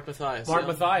 Matthias? Oh, Mark Matthias.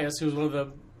 Matthias, who's one of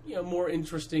the more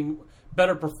interesting,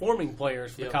 better performing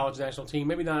players for the college national team.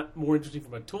 Maybe not more interesting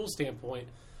from a tool standpoint,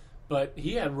 but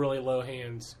he had really low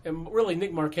hands. And really,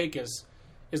 Nick Markakis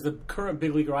is the current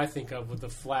big leaguer I think of with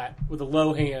the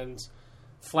low hands,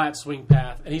 flat swing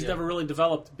path, and he's never really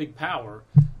developed big power.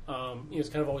 He's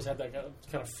kind of always had that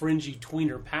kind of fringy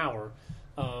tweener power.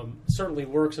 Certainly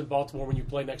works in Baltimore when you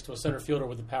play next to a center fielder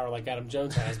with the power like Adam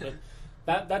Jones has, but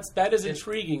that is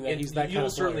intriguing that he's that kind of player. You'll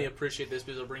certainly appreciate this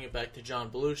because I'll bring it back to John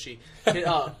Belushi.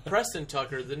 Preston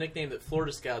Tucker, the nickname that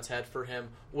Florida scouts had for him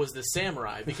was the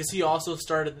Samurai because he also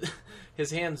started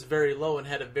his hands very low and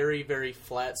had a very, very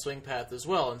flat swing path as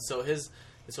well. And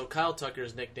so Kyle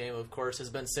Tucker's nickname, of course, has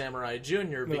been Samurai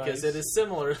Jr. because it is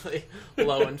similarly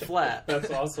low and flat.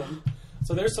 That's awesome.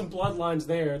 So there's some bloodlines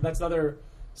there. That's another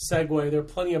segue. There are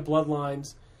plenty of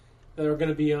bloodlines that are going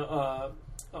to be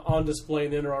on display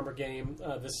in the Under Armour game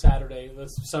this Saturday,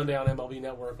 this Sunday on MLB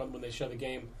Network when they show the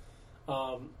game.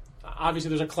 Obviously,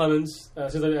 there's a Clemens.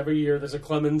 Every year, there's a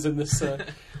Clemens in this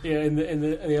in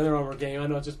the Under Armour game. I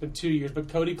know it's just been 2 years, but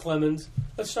Cody Clemens.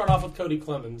 Let's start off with Cody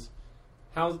Clemens.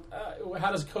 How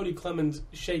does Cody Clemens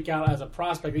shake out as a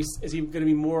prospect? Is he going to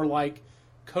be more like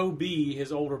Kobe,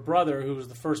 his older brother, who was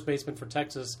the first baseman for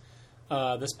Texas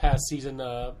this past season,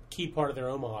 key part of their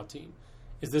Omaha team?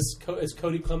 Is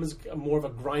Cody Clemens more of a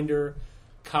grinder,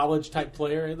 college type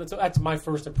player? That's my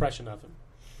first impression of him.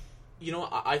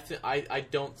 I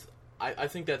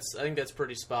think that's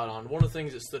pretty spot on. One of the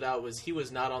things that stood out was he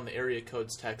was not on the Area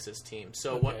Codes Texas team.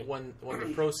 So when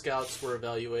the pro scouts were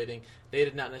evaluating, they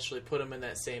did not necessarily put him in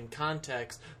that same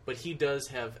context. But he does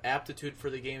have aptitude for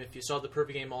the game. If you saw the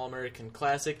Perfect Game All-American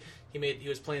Classic, he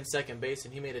was playing second base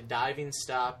and he made a diving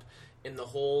stop in the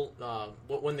hole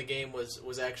when the game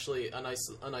was actually a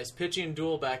nice pitching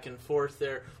duel back and forth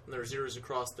there when there were zeros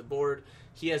across the board.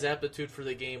 He has aptitude for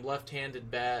the game, left-handed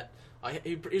bat.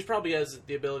 He probably has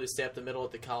the ability to stay up the middle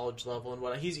at the college level and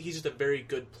whatnot. He's just a very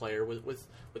good player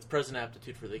with present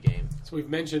aptitude for the game. So we've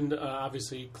mentioned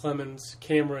obviously Clemens,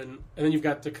 Cameron, and then you've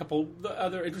got a couple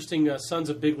other interesting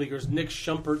sons of big leaguers. Nick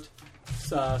Shumpert,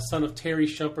 son of Terry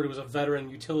Shumpert, who was a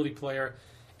veteran utility player,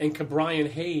 and Ke'Bryan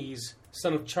Hayes,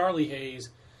 son of Charlie Hayes.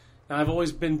 Now, I've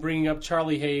always been bringing up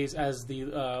Charlie Hayes as the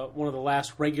one of the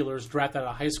last regulars drafted out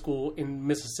of high school in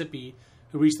Mississippi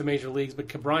who reached the major leagues, but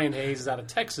Ke'Bryan Hayes is out of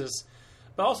Texas.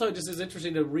 But also, it just is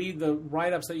interesting to read the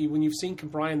write-ups that when you've seen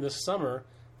Ke'Bryan this summer,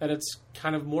 that it's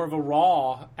kind of more of a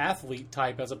raw athlete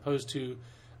type as opposed to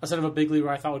a son of a big leaguer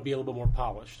I thought would be a little bit more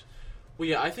polished. Well,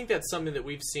 yeah, I think that's something that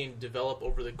we've seen develop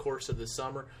over the course of the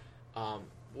summer.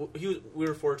 We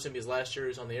were fortunate because last year he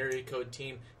was on the area code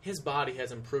team. His body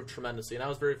has improved tremendously, and I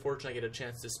was very fortunate to get a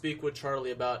chance to speak with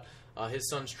Charlie about his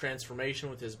son's transformation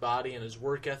with his body and his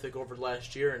work ethic over the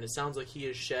last year, and it sounds like he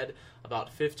has shed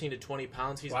about 15 to 20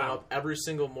 pounds. He's been up every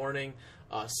single morning,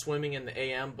 swimming in the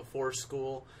AM before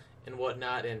school and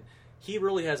whatnot, and he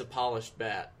really has a polished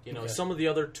bat. Some of the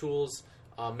other tools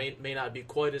may not be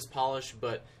quite as polished,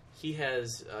 but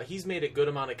he's made a good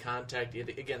amount of contact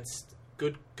against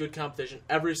good competition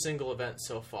every single event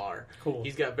so far. Cool.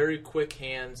 He's got very quick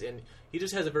hands, and he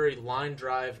just has a very line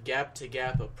drive, gap to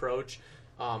gap approach.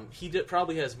 He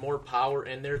probably has more power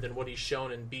in there than what he's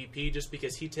shown in BP, just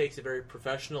because he takes a very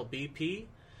professional BP.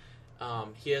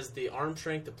 He has the arm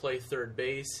strength to play third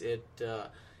base.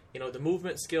 The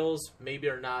movement skills maybe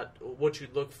are not what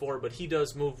you'd look for, but he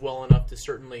does move well enough to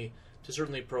certainly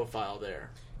profile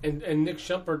there. And Nick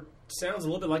Shumpert sounds a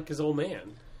little bit like his old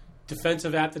man.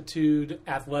 Defensive aptitude,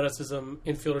 athleticism,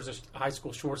 infielder's a high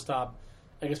school shortstop.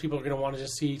 I guess people are going to want to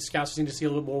just see, scouts need to see a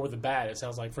little more with the bat, it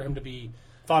sounds like, for him to be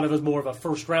thought of as more of a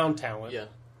first-round talent. Yeah.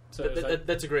 So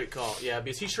that's a great call. Yeah,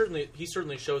 because he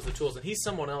certainly shows the tools, and he's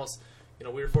someone else.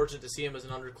 We were fortunate to see him as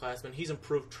an underclassman. He's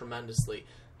improved tremendously,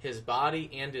 his body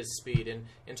and his speed. And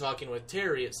in talking with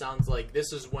Terry, it sounds like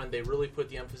this is when they really put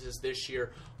the emphasis this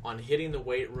year on hitting the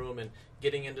weight room and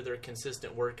getting into their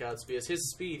consistent workouts, because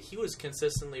his speed, he was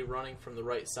consistently running from the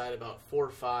right side about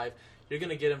 4.5. You're going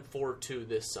to get him 4.2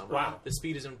 this summer. Wow. The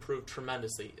speed has improved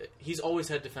tremendously. He's always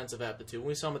had defensive aptitude. When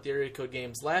we saw him at the area code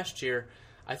games last year,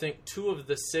 I think 2 of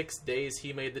the 6 days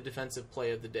he made the defensive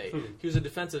play of the day. He was a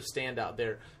defensive standout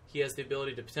there. He has the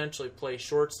ability to potentially play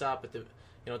shortstop at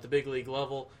the big league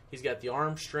level. He's got the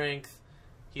arm strength.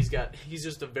 He's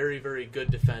just a very, very good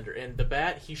defender. And the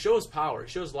bat, he shows power. He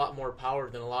shows a lot more power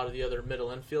than a lot of the other middle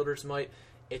infielders might.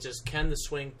 It's just, can the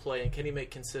swing play, and can he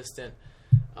make consistent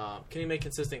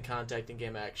contact in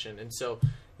game action? And so,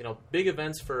 big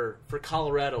events for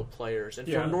Colorado players and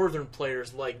for northern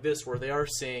players like this, where they are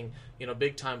seeing,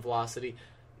 big time velocity.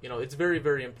 It's very,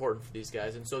 very important for these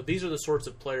guys. And so these are the sorts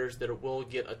of players that will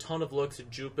get a ton of looks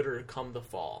at Jupiter come the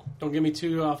fall. Don't get me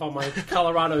too off on my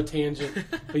Colorado tangent.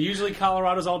 But usually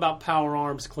Colorado's all about power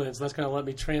arms, Clint. So that's going to let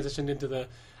me transition into the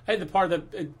part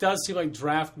that it does seem like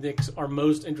draft nicks are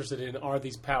most interested in are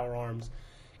these power arms.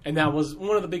 And that was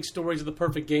one of the big stories of the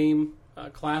Perfect Game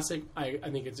Classic. I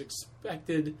think it's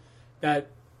expected that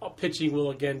pitching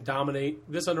will again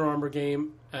dominate this Under Armour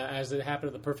game as it happened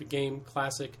at the Perfect Game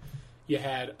Classic. You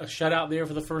had a shutout there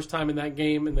for the first time in that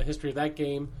game, in the history of that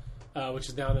game, which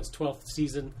is now in its 12th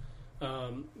season.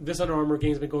 This Under Armour game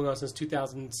has been going on since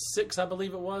 2006, I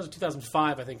believe it was.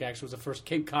 2005, I think, actually, was the first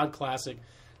Cape Cod Classic.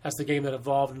 That's the game that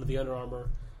evolved into the Under Armour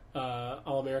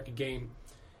All-America game.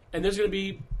 And there's going to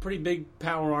be pretty big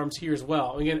power arms here as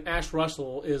well. Again, Ash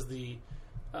Russell is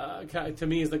to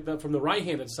me, is like from the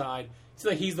right-handed side. It's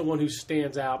like he's the one who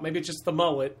stands out. Maybe it's just the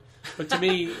mullet. But to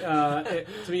me, it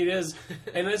is.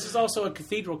 And this is also a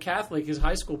Cathedral Catholic, his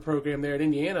high school program there at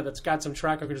Indiana, that's got some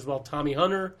track record as well. Tommy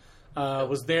Hunter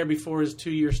was there before his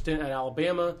 2-year stint at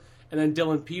Alabama. And then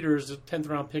Dylan Peters, the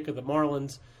 10th-round pick of the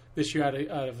Marlins this year out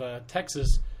of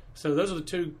Texas. So those are the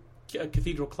 2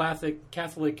 Cathedral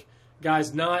Catholic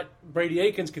guys, not Brady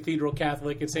Aiken's Cathedral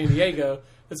Catholic in San Diego.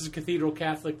 This is Cathedral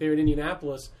Catholic there in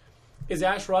Indianapolis. Is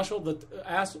Ash Russell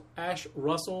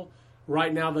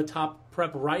right now the top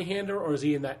prep right-hander, or is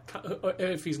he in that?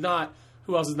 If he's not,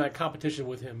 who else is in that competition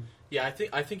with him? Yeah,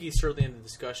 I think he's certainly in the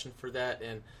discussion for that,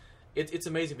 and it's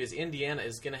amazing because Indiana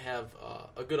is going to have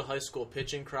a good high school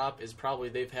pitching crop as probably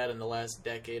they've had in the last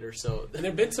decade or so. And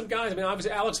there have been some guys. I mean,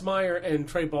 obviously Alex Meyer and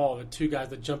Trey Ball are the 2 guys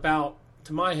that jump out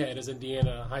to my head as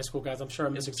Indiana high school guys. I'm sure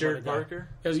I'm missing Jared Parker.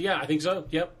 Yeah, I think so.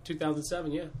 Yep,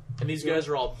 2007. Yeah. And these guys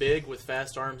are all big with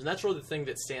fast arms, and that's really the thing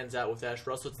that stands out with Ash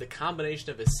Russell. It's the combination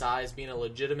of his size, being a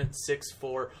legitimate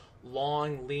 6'4",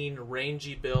 long, lean,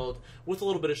 rangy build with a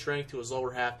little bit of strength to his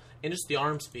lower half, and just the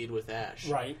arm speed with Ash.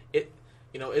 Right.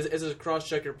 As a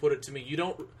cross-checker put it to me,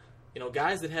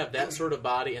 guys that have that sort of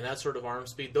body and that sort of arm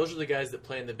speed, those are the guys that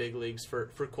play in the big leagues for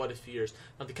quite a few years.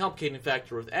 Now, the complicating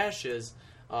factor with Ash is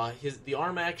the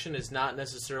arm action is not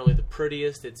necessarily the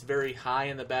prettiest. It's very high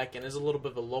in the back and is a little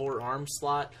bit of a lower arm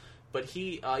slot. But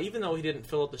he, even though he didn't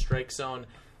fill up the strike zone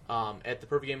at the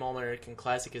Perfect Game All-American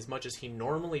Classic as much as he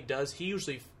normally does, he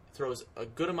usually throws a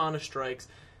good amount of strikes.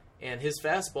 And his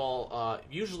fastball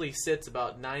usually sits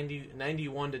about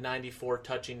 91 to 94,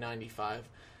 touching 95.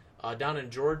 Down in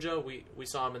Georgia, we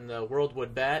saw him in the World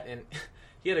Wood Bat, and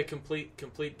he had a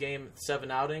complete game,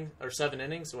 7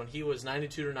 innings, when he was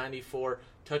 92 to 94,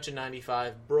 touching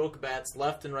 95, broke bats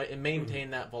left and right, and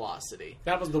maintained that velocity.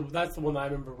 That's the one I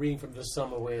remember reading from this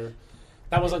summer, where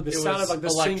that was like the sound of like the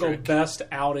electric. single best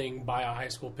outing by a high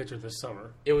school pitcher this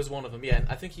summer. It was one of them, yeah. And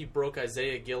I think he broke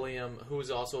Isaiah Gilliam, who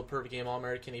was also a Perfect Game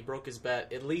All-American. He broke his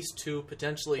bat at least 2,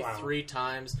 potentially 3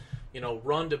 times.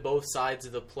 Run to both sides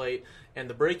of the plate. And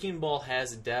the breaking ball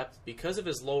has depth. Because of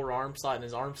his lower arm slot, and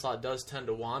his arm slot does tend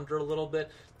to wander a little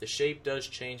bit, the shape does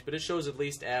change, but it shows at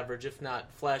least average, if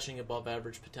not flashing above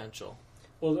average potential.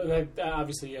 Well, that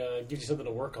obviously gives you something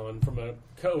to work on from a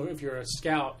if you're a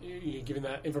scout, you're giving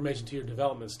that information to your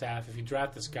development staff. If you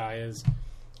draft this guy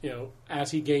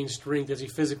as he gains strength, as he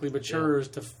physically matures,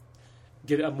 to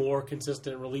get a more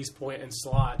consistent release point and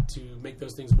slot to make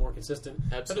those things more consistent.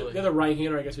 Absolutely. The other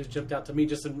right-hander, I guess, who's jumped out to me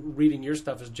just in reading your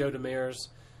stuff is Joe Demers,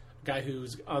 a guy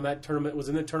who's on that tournament, was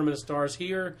in the Tournament of Stars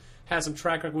here, has some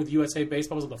track record with USA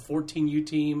Baseball, was on the 14U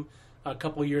team a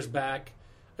couple years back.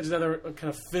 It's another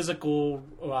kind of physical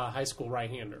high school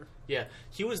right-hander. Yeah,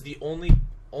 he was the only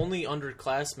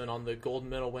underclassman on the gold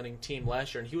medal winning team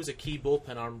last year, and he was a key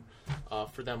bullpen arm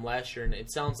for them last year. And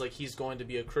it sounds like he's going to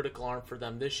be a critical arm for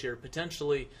them this year,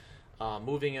 potentially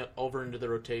moving it over into the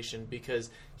rotation,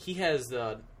 because he has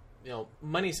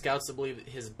many scouts that believe that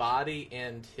his body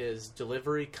and his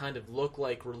delivery kind of look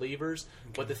like relievers.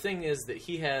 Okay. But the thing is that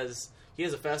he has a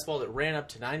fastball that ran up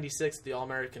to 96 at the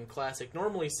All-American Classic.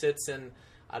 Normally sits in,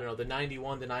 I don't know, the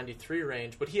 91 to 93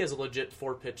 range, but he has a legit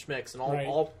 4-pitch mix, and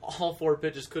all 4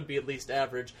 pitches could be at least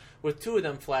average, with 2 of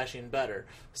them flashing better.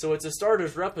 So it's a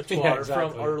starter's repertoire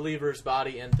from a reliever's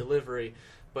body and delivery.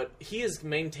 But he has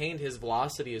maintained his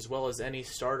velocity as well as any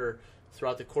starter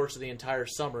throughout the course of the entire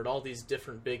summer at all these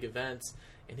different big events,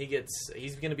 and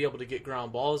he's going to be able to get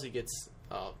ground balls. He gets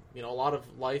a lot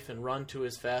of life and run to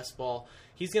his fastball.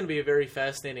 He's going to be a very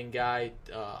fascinating guy.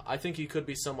 I think he could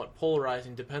be somewhat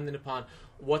polarizing depending upon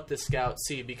what the scouts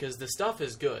see, because the stuff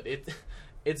is good.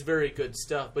 It's very good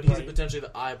stuff, but he's potentially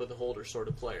the eye but the holder sort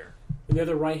of player. And the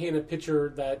other right-handed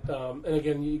pitcher that, and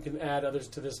again, you can add others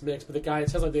to this mix, but the guy, it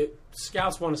sounds like the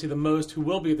scouts want to see the most who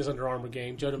will be at this Under Armour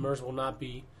game. Joe Demers will not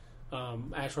be.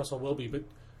 Ash Russell will be, but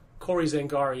Corey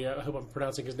Zangari, I hope I'm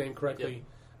pronouncing his name correctly, yep.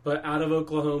 But out of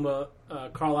Oklahoma,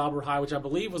 Carl Albert High, which I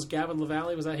believe was Gavin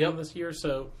LaValle, was that him this year?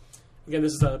 So, again,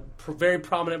 this is a very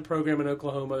prominent program in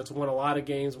Oklahoma that's won a lot of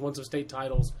games, won some state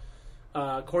titles.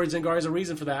 Corey Zangari is a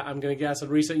reason for that, I'm going to guess, in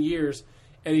recent years.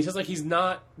 And he says like he's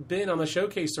not been on the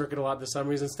showcase circuit a lot this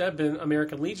summer. He's instead been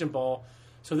American Legion Ball.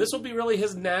 So this will be really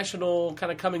his national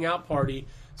kind of coming out party.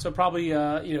 So probably,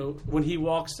 when he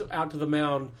walks out to the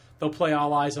mound, they'll play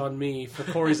All Eyes on Me for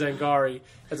Corey Zangari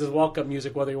as his welcome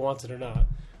music, whether he wants it or not.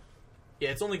 Yeah,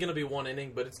 it's only going to be one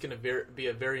inning, but it's going to be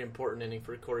a very important inning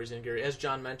for Corey Zangari. As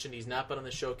John mentioned, he's not been on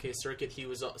the showcase circuit. He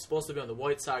was supposed to be on the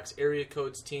White Sox area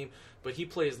codes team, but he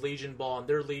plays Legion Ball, and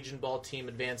their Legion Ball team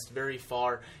advanced very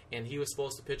far, and he was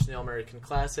supposed to pitch in the All-American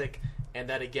Classic, and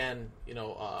that again,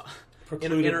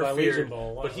 interfered. By Legion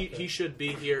Ball. Wow, but he should be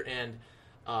here, and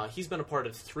he's been a part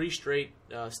of 3 straight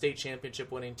state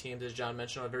championship winning teams, as John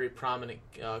mentioned, on a very prominent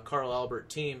Carl Albert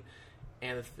team.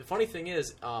 And the funny thing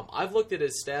is, I've looked at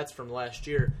his stats from last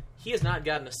year. He has not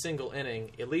gotten a single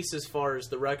inning, at least as far as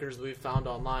the records we've found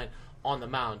online, on the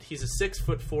mound. He's a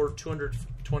 6'4",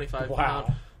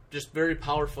 225-pound, just very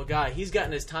powerful guy. He's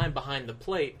gotten his time behind the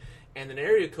plate, and in an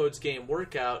area codes game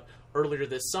workout earlier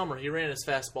this summer, he ran his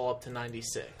fastball up to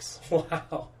 96.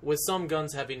 Wow. With some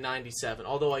guns having 97,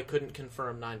 although I couldn't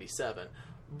confirm 97.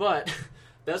 But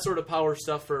that sort of power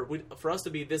stuff for us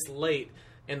to be this late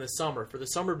in the summer, for the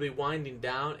summer to be winding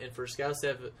down, and for scouts to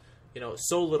have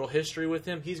so little history with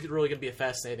him, he's really going to be a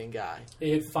fascinating guy.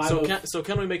 So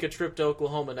can we make a trip to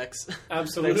Oklahoma next?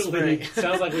 Absolutely. Next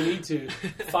Sounds like we need to.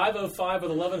 505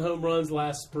 with 11 home runs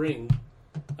last spring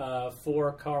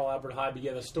for Carl Albert High. But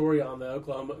yeah, the story on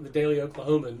the Daily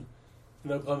Oklahoman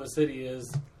in Oklahoma City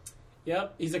is,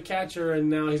 yep, he's a catcher, and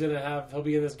now he'll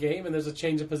be in this game, and there's a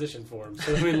change of position for him.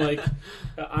 So I mean,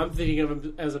 I'm thinking of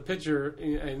him as a pitcher,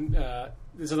 and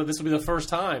this will be the first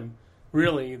time,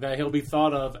 really, that he'll be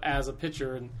thought of as a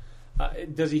pitcher.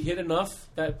 And does he hit enough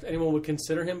that anyone would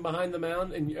consider him behind the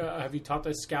mound? And have you talked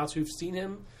to scouts who've seen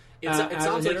him? It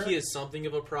sounds like he is something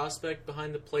of a prospect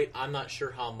behind the plate. I'm not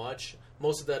sure how much.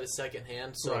 Most of that is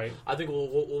secondhand, so right. I think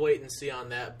we'll wait and see on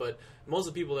that. But most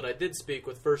of the people that I did speak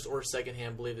with, first or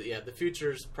secondhand, believe that the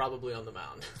future's probably on the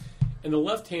mound. And the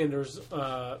left-handers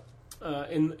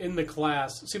in the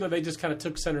class seem like they just kind of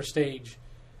took center stage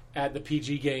at the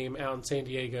PG game out in San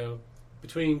Diego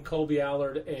between Colby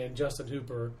Allard and Justin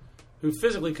Hooper, who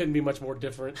physically couldn't be much more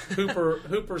different. Hooper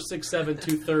 6'7",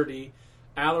 230.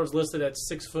 Allard's listed at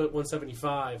 6 foot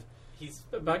 175.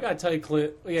 But I gotta tell you,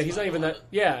 Clint. Yeah, he's not even that.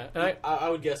 Yeah, and I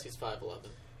would guess he's 5'11".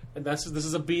 And this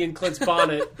is a bee in Clint's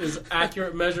bonnet. Is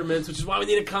accurate measurements, which is why we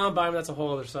need a combine. That's a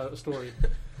whole other story.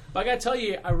 But I gotta tell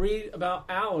you, I read about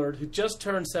Allard, who just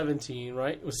turned 17.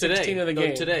 Right, it was 16 of the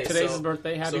game. Today's his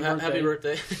birthday. Happy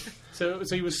birthday! So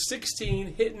he was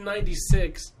 16, hitting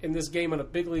 96 in this game on a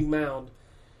big league mound.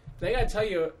 And I gotta tell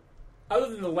you,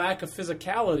 other than the lack of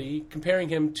physicality, comparing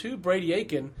him to Brady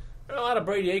Aiken, There are a lot of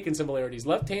Brady Aiken similarities.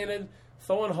 Left-handed,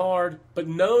 throwing hard, but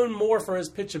known more for his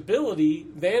pitchability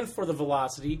than for the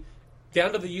velocity.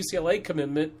 Down to the UCLA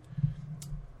commitment,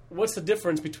 what's the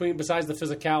difference besides the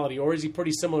physicality, or is he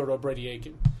pretty similar to Brady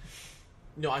Aiken?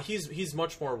 No, he's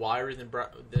much more wiry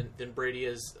than Brady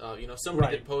is.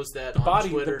 Somebody did post that on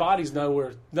Twitter. The body's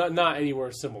not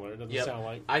anywhere similar. It doesn't sound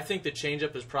like. I think the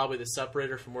changeup is probably the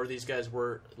separator from where these guys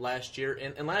were last year.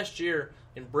 And last year,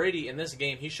 in Brady, in this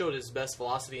game, he showed his best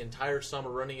velocity entire summer,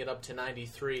 running it up to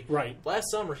 93. Right.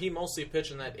 Last summer, he mostly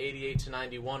pitched in that 88 to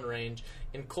 91 range.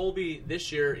 And Colby,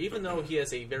 this year, even though he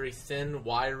has a very thin,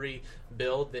 wiry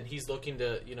build, then he's looking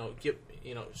to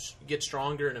get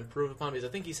stronger and improve upon. Because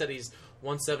I think he said he's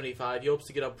 175. He hopes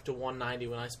to get up to 190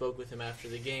 when I spoke with him after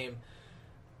the game.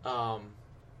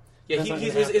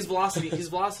 His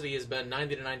velocity has been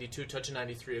 90 to 92, touching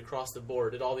 93 across the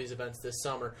board at all these events this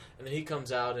summer. And then he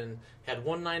comes out and had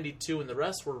 192, and the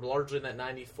rest were largely in that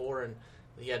 94, and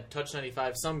he had touch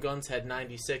 95. Some guns had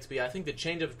 96. But yeah, I think the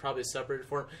changeup is probably separated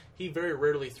for him. He very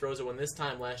rarely throws it. When this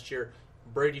time last year,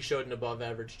 Brady showed an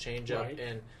above-average changeup,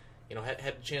 and had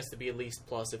a chance to be at least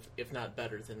plus, if not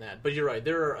better than that. But you're right,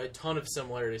 there are a ton of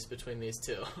similarities between these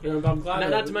two. I'm glad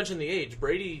not to mention the age.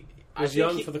 Brady was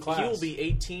young for the class. He will be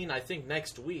 18, I think,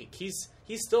 next week. He's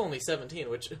still only 17,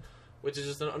 which is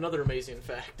just another amazing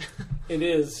fact. It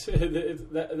is.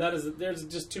 There's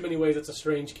just too many ways. It's a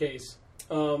strange case.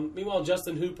 Meanwhile,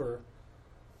 Justin Hooper,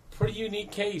 pretty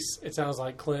unique case. It sounds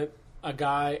like, Clint. A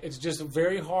guy. It's just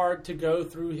very hard to go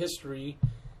through history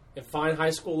and find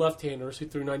high school left-handers who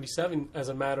threw 97 as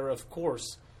a matter of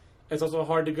course. It's also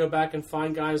hard to go back and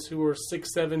find guys who were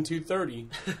 6'7", 230.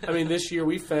 I mean, this year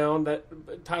we found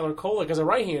that Tyler Kolek, as a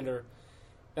right-hander,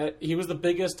 that he was the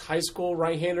biggest high school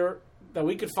right-hander that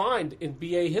we could find in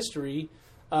BA history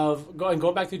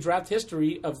going back through draft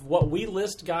history of what we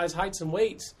list guys' heights and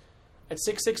weights. At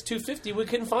 6'6", 250, we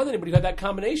couldn't find anybody who had that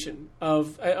combination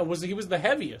of he was the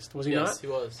heaviest, was he not? Yes, he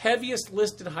was. Heaviest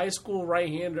listed high school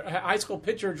high school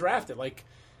pitcher drafted. Like,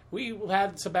 we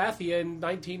had Sabathia in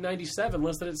 1997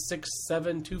 listed at 6'7",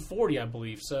 240, I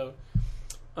believe. So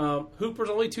Hooper's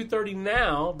only 230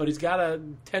 now, but he's got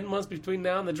 10 months between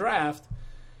now and the draft.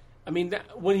 I mean,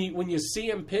 when you see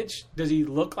him pitch, does he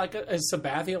look like a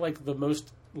Sabathia, like the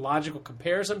most logical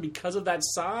comparison because of that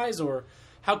size, or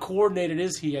how coordinated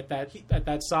is he at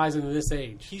that size and at this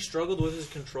age? He struggled with his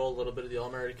control a little bit of the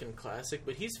All-American Classic,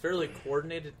 but he's fairly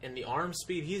coordinated. And the arm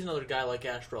speed, he's another guy like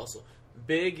Ash Russell.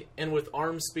 Big and with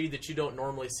arm speed that you don't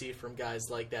normally see from guys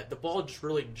like that. The ball just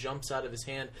really jumps out of his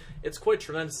hand. It's quite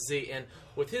tremendous to see. And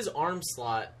with his arm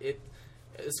slot,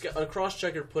 a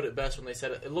cross-checker put it best when they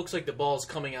said it looks like the ball is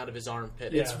coming out of his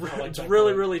armpit. Yeah, it's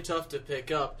really, really tough to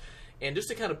pick up. And just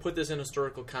to kind of put this in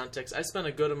historical context, I spent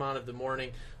a good amount of the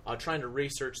morning trying to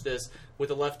research this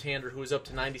with a left-hander who was up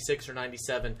to 96 or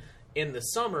 97 in the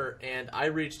summer, and I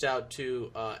reached out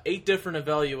to 8 different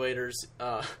evaluators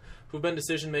who've been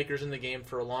decision-makers in the game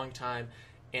for a long time,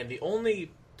 and the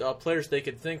only players they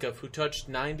could think of who touched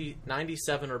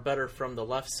 97 or better from the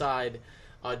left side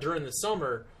during the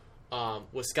summer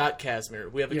was Scott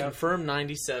Kazmir. We have a confirmed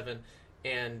 97,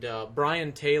 and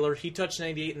Brian Taylor, he touched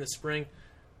 98 in the spring.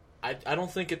 I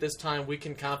don't think at this time we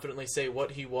can confidently say what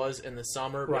he was in the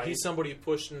summer, but he's somebody who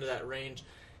pushed into that range.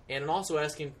 And I'm also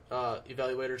asking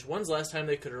evaluators, when's the last time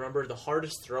they could remember the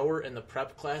hardest thrower in the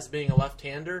prep class being a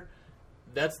left-hander?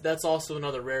 That's also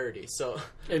another rarity. So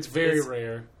it's very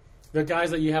rare. The guys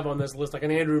that you have on this list, like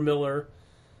an Andrew Miller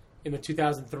in the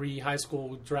 2003 high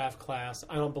school draft class,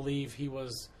 I don't believe he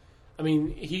was. I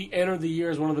mean, he entered the year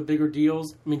as one of the bigger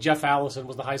deals. I mean, Jeff Allison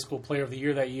was the high school player of the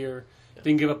year that year.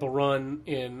 Didn't give up a run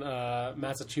in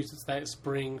Massachusetts that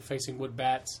spring facing wood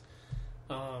bats.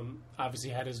 Obviously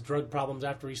had his drug problems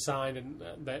after he signed, and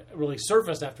that really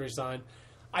surfaced after he signed.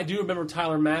 I do remember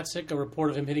Tyler Matzik, a report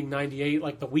of him hitting 98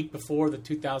 like the week before the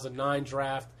 2009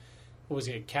 draft. What was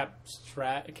he at Cap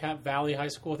Valley High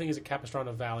School? I think he's at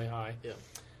Capistrano Valley High. Yeah.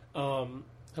 I'm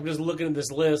just looking at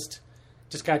this list.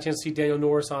 Just got a chance to see Daniel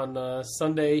Norris on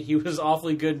Sunday. He was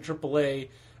awfully good in AAA,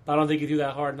 but I don't think he threw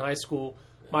that hard in high school.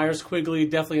 Myers Quigley,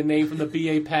 definitely a name from the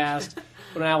BA past.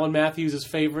 When Alan Matthews' his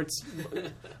favorites,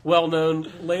 well known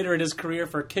later in his career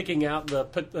for kicking out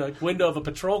the window of a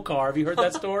patrol car. Have you heard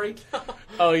that story?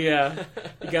 Oh yeah,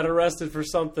 he got arrested for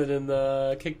something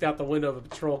and kicked out the window of a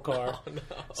patrol car. Oh, no.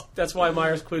 That's why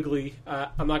Myers Quigley.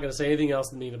 I'm not going to say anything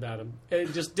else mean about him.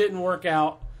 It just didn't work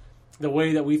out the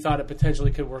way that we thought it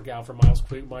potentially could work out for Myers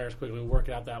Quigley. We'll work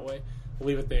it out that way. We'll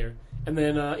leave it there. And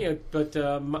then,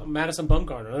 Madison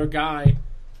Bumgarner, another guy.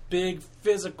 Big,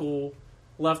 physical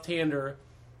left-hander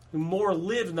who more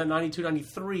lived in that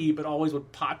 92-93, but always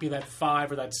would pop you that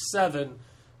 5 or that 7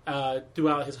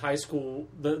 throughout his high school,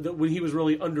 when he was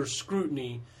really under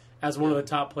scrutiny as one of the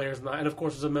top players, and of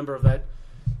course was a member of that.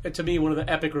 To me, one of the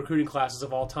epic recruiting classes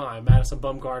of all time. Madison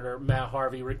Bumgarner, Matt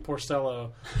Harvey, Rick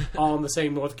Porcello, all in the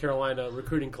same North Carolina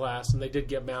recruiting class, and they did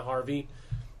get Matt Harvey.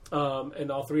 And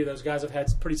all three of those guys have had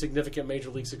pretty significant major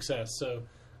league success. So,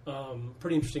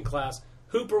 pretty interesting class.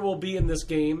 Hooper will be in this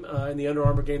game, in the Under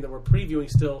Armour game that we're previewing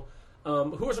still.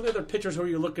 Who are some of the other pitchers who are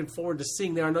you looking forward to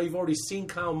seeing there? I know you've already seen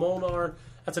Kyle Molnar.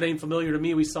 That's a name familiar to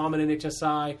me. We saw him in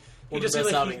NHSI. One of the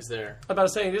best outings there. I'm about to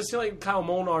say, I just feel like Kyle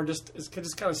Molnar is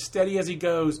just kind of steady as he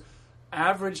goes.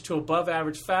 Average to above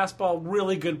average fastball,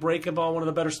 really good breaking ball, one of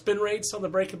the better spin rates on the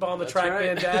breaking ball on the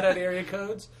TrackMan data at area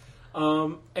codes.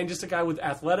 And just a guy with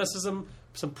athleticism,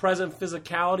 some present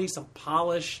physicality, some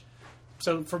polish.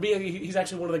 So for me, he's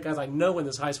actually one of the guys I know in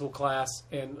this high school class,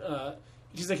 and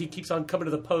he's like he keeps on coming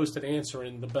to the post and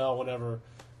answering the bell whenever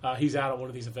he's out at one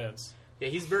of these events. Yeah,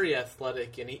 he's very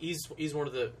athletic, and he's one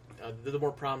of the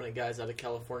more prominent guys out of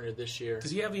California this year.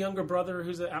 Does he have a younger brother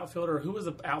who's the outfielder? Who was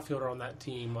the outfielder on that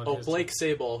team? Blake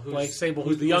Sable.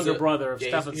 Who's the younger brother of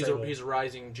Stephen Sable. He's a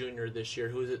rising junior this year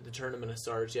who's at the Tournament of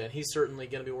Stars. Yeah, and he's certainly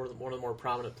going to be one of the more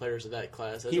prominent players of that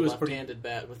class. He was left-handed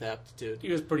bat with aptitude.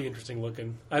 He was pretty interesting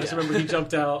looking. I just remember he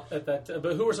jumped out at that.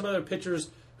 But who are some other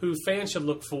pitchers who fans should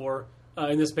look for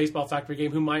in this Baseball Factory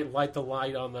game who might light the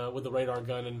light on with the radar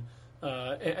gun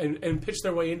and pitch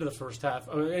their way into the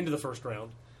first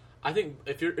round? I think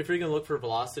if you're going to look for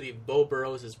velocity, Beau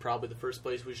Burrows is probably the first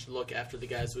place we should look after the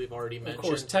guys we've already mentioned. Of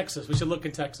course, Texas. We should look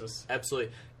in Texas.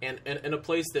 Absolutely, and a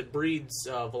place that breeds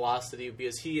velocity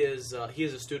because he is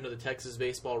a student of the Texas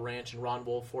Baseball Ranch and Ron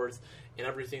Woolforth and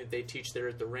everything that they teach there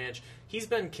at the ranch. He's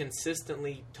been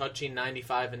consistently touching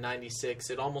 95 and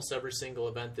 96 at almost every single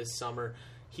event this summer.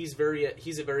 He's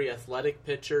a very athletic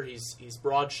pitcher. He's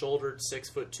broad-shouldered,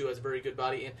 6'2", has a very good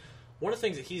body, and one of the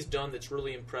things that he's done that's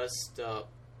really impressed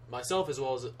myself as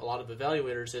well as a lot of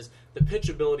evaluators is the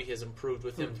pitchability has improved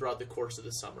with him throughout the course of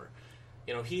the summer.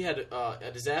 You know, he had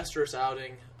a disastrous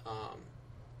outing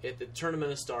at the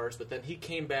Tournament of Stars, but then he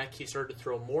came back, he started to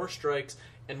throw more strikes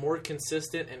and more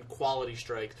consistent and quality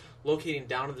strikes. Locating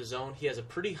down in the zone, he has a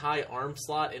pretty high arm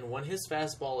slot, and when his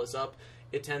fastball is up,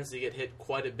 it tends to get hit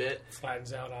quite a bit.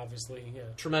 Flattens out, obviously, yeah.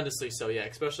 Tremendously so, yeah,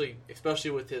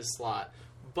 especially with his slot.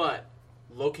 But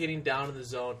locating down in the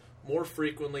zone more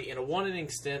frequently in a one-inning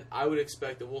stint, I would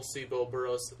expect that we'll see Beau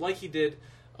Burrows, like he did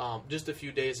just a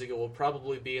few days ago, will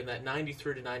probably be in that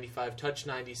 93 to 95, touch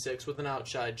 96 with an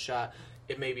outside shot.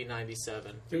 It may be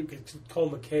 97. Cole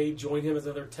McKay join him as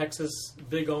another Texas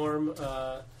big arm.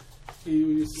 He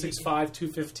was 6'5",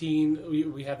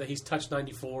 215. We have that he's touched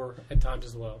 94 at times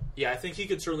as well. Yeah, I think he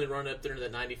could certainly run up there into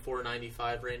that 94,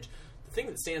 95 range. The thing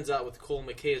that stands out with Cole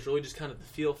McKay is really just kind of the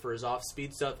feel for his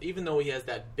off-speed stuff. Even though he has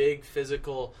that big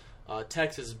physical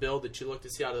Texas build that you look to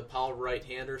see out of the power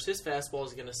right-handers, his fastball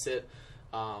is going to sit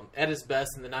at his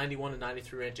best in the 91 to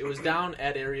 93 range. It was down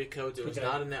at area codes. It was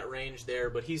not in that range there,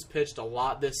 but he's pitched a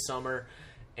lot this summer.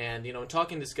 And, you know,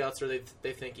 talking to scouts,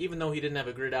 they think even though he didn't have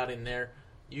a grid outing there,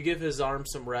 you give his arm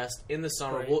some rest in the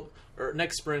summer, or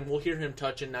next spring, we'll hear him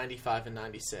touching 95 and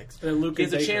 96. And he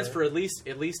has a chance for at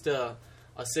least a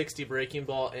 60 breaking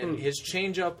ball, and his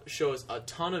changeup shows a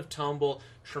ton of tumble,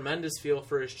 tremendous feel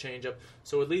for his changeup.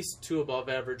 So at least 2 above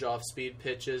average off speed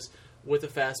pitches with a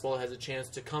fastball has a chance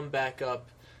to come back up,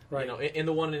 you know, in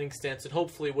the one inning stints, and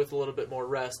hopefully with a little bit more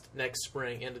rest next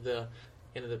spring into the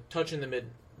touching the mid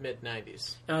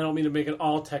 90s. And I don't mean to make it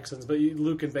all Texans, but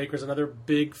Luken Baker's another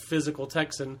big physical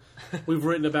Texan. We've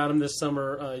written about him this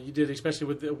summer. You did, especially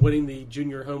with winning the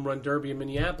junior home run derby in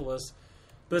Minneapolis.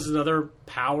 This is another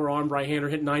power arm right-hander,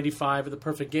 hit 95 at the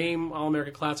perfect game,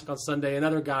 All-American Classic on Sunday.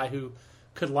 Another guy who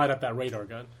could light up that radar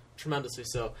gun. Tremendously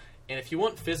so. And if you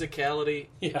want physicality,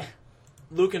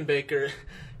 Luken Baker,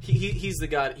 he's the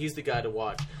guy. He's the guy to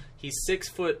watch. He's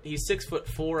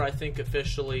 6'4", I think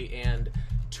officially, and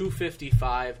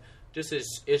 255. Just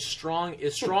as strong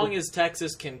as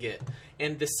Texas can get.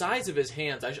 And the size of his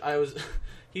hands,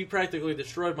 he practically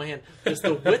destroyed my hand. Just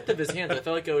the width of his hands, I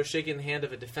felt like I was shaking the hand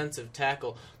of a defensive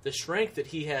tackle. The strength that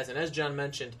he has, and as John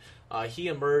mentioned, he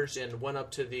emerged and went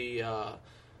up to the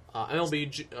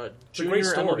MLB Junior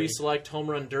MLB Select Home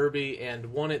Run Derby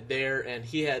and won it there. And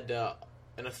he had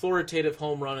an authoritative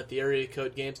home run at the area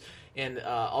code games. And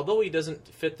although he doesn't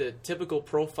fit the typical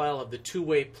profile of the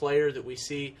two-way player that we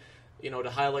see, you know, to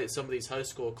highlight some of these high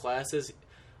school classes,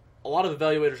 a lot of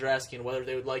evaluators are asking whether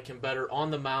they would like him better on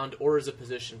the mound or as a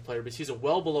position player, because he's a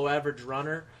well below average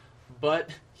runner, but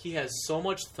he has so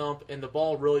much thump, and the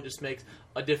ball really just makes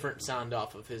a different sound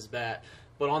off of his bat.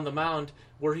 But on the mound,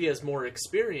 where he has more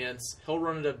experience, he'll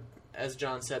run it up, as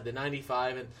John said, the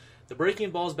 95, and the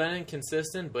breaking ball's been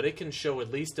inconsistent, but it can show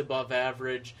at least above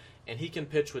average, and he can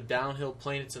pitch with downhill,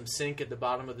 playing at some sink at the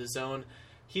bottom of the zone.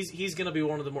 He's going to be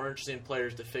one of the more interesting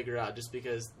players to figure out, just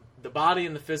because the body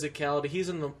and the physicality. He's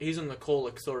in the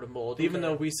Kolek sort of mold. Okay. Even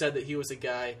though we said that he was a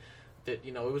guy that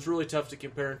it was really tough to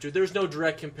compare him to. There's no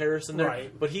direct comparison there,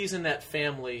 right. But he's in that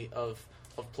family of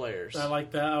players. I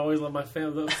like that. I always love my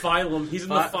family. The phylum. He's in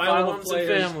the phylum of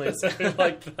players. Families. I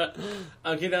like that.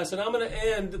 Okay, now so now I'm going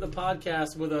to end the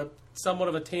podcast with a somewhat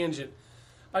of a tangent.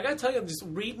 I got to tell you, I'm just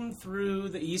reading through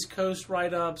the East Coast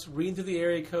write-ups, reading through the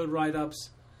area code write-ups.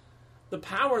 The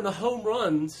power and the home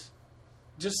runs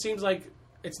just seems like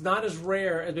it's not as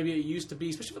rare as maybe it used to be,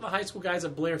 especially for the high school guys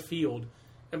at Blair Field.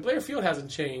 And Blair Field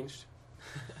hasn't changed.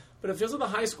 But it feels like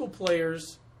the high school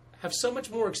players have so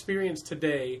much more experience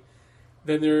today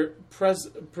than their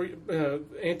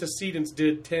antecedents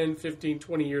did 10, 15,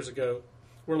 20 years ago.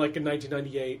 We're like in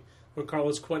 1998 when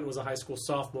Carlos Quentin was a high school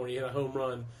sophomore. He had a home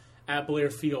run at Blair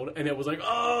Field, and it was like,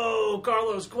 oh,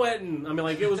 Carlos Quentin. I mean,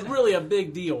 like, it was really a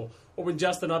big deal. Or when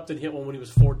Justin Upton hit one when he was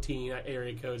 14 at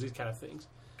area codes, these kind of things.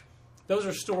 Those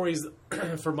are stories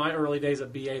from my early days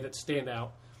at BA that stand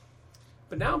out.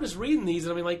 But now I'm just reading these,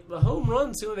 and I mean, like, the home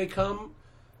runs seem like they come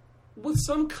with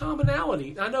some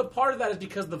commonality. I know part of that is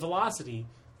because of the velocity.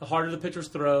 The harder the pitchers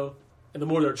throw, and the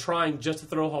more they're trying just to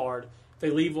throw hard, if they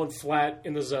leave one flat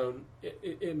in the zone,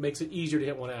 it makes it easier to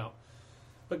hit one out.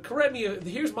 But correct me,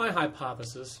 here's my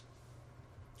hypothesis.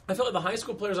 I feel like the high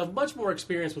school players have much more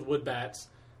experience with wood bats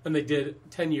than they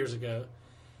did 10 years ago.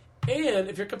 And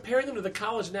if you're comparing them to the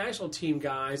college national team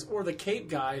guys or the Cape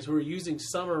guys who are using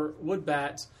summer wood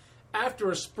bats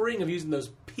after a spring of using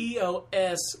those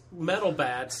POS metal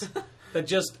bats that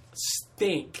just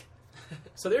stink.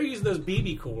 So they're using those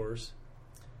BB cores.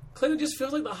 Clinton just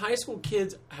feels like the high school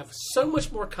kids have so much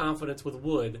more confidence with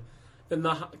wood than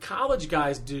the college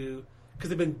guys do because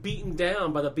they've been beaten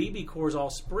down by the BB cores all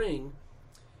spring.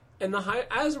 And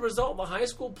as a result, the high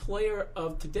school player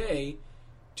of today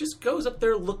just goes up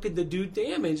there looking to do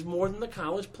damage more than the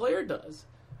college player does.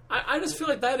 I just feel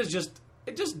like that is just...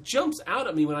 It just jumps out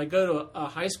at me when I go to a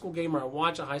high school game or I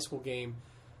watch a high school game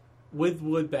with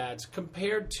wood bats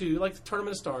compared to, like, the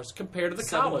Tournament of Stars, compared to the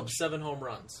college. 7 home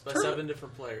runs by 7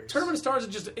 different players. Tournament of Stars,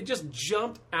 it just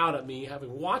jumped out at me,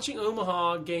 watching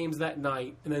Omaha games that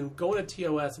night and then going to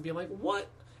TOS and being like, what?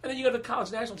 And then you go to the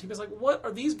college national team, it's like, what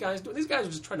are these guys doing? These guys are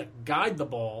just trying to guide the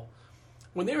ball.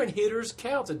 When they're in hitters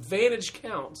counts, advantage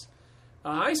counts.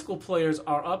 High school players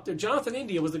are up there. Jonathan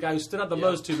India was the guy who stood out the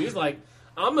most to me. He's like,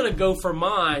 I'm going to go for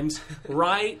mines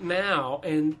right now.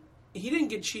 And he didn't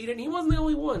get cheated. He wasn't the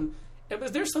only one. And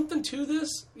is there something to this,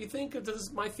 you think? This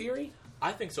is my theory?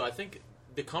 I think so. I think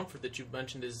the comfort that you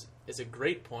mentioned is a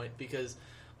great point because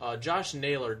Josh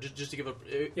Naylor, just to give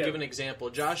an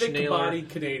example, Josh Naylor, thick-bodied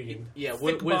Canadian. Yeah,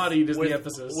 thick-bodied is the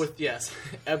emphasis. Yes,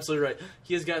 absolutely right.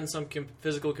 He has gotten some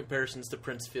physical comparisons to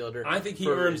Prince Fielder. I think he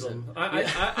earns them.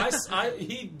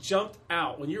 He jumped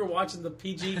out when you were watching the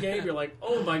PG game. You're like,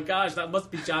 oh my gosh, that must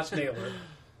be Josh Naylor.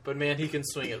 But man, he can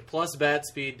swing it. Plus bat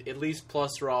speed, at least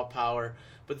plus raw power.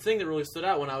 But the thing that really stood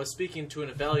out when I was speaking to an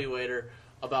evaluator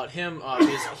about him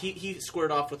is he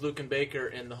squared off with Lucan Baker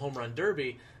in the home run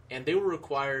derby. And they were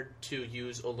required to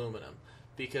use aluminum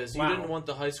because you didn't want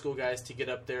the high school guys to get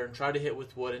up there and try to hit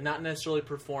with wood and not necessarily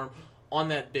perform on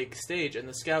that big stage. And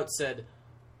the scout said,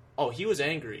 "Oh, he was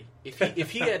angry if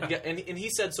he had and he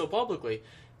said so publicly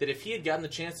that if he had gotten the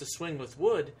chance to swing with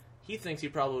wood, he thinks he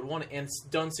probably would have won it and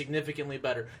done significantly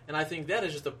better." And I think that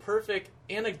is just a perfect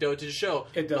anecdote to show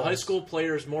the high school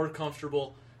player is more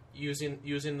comfortable using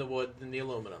the wood than the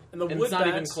aluminum, and it's not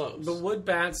even close. The wood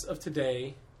bats of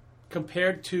today,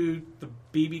 compared to the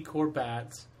BB core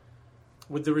bats,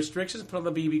 with the restrictions put on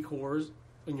the BB cores,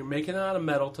 when you're making it out of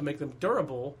metal to make them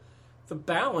durable, the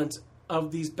balance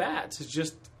of these bats is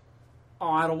just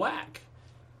out of whack.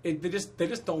 They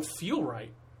just don't feel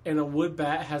right. And a wood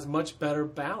bat has much better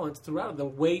balance throughout. The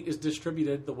weight is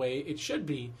distributed the way it should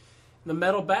be. And the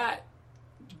metal bat,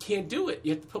 you can't do it.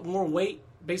 You have to put more weight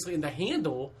basically in the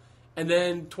handle and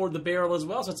then toward the barrel as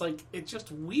well. So it's like, it's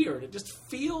just weird. It just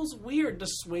feels weird to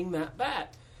swing that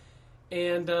bat.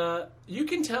 And you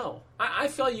can tell. I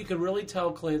feel like you can really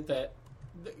tell, Clint, that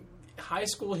high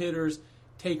school hitters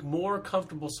take more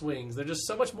comfortable swings. They're just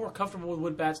so much more comfortable with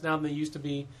wood bats now than they used to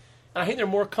be. And I think they're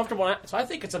more comfortable. So I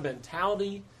think it's a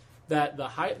mentality that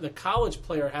the college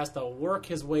player has to work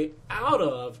his way out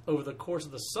of over the course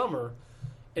of the summer.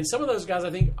 And some of those guys,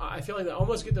 I feel like they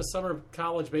almost get to summer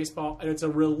college baseball, and it's a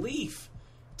relief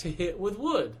to hit with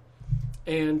wood.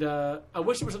 And I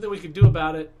wish there was something we could do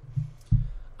about it.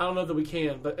 I don't know that we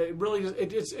can, but it really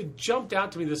it jumped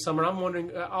out to me this summer. I'm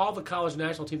wondering, all the college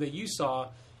national team that you saw,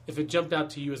 if it jumped out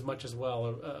to you as much as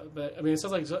well. But I mean, it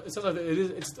sounds like it's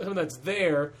something that's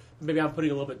there. Maybe I'm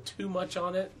putting a little bit too much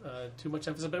on it, too much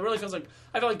emphasis. But it really feels like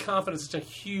I feel like confidence is such a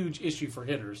huge issue for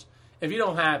hitters. If you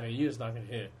don't have it, you're just not going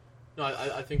to hit. No,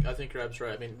 I think you're absolutely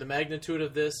right. I mean, the magnitude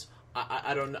of this,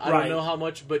 I don't know how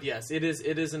much, but yes, it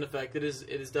is in effect. It is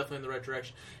definitely in the right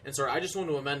direction. And sorry, I just want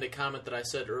to amend a comment that I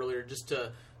said earlier, just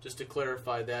to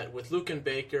clarify that with Luken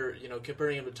Baker,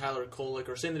 comparing him to Tyler Kolek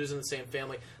or saying that he's in the same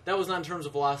family, that was not in terms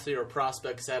of velocity or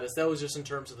prospect status. That was just in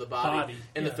terms of the body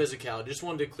and the physicality. Just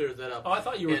wanted to clear that up. Oh, I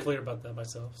thought you were clear about that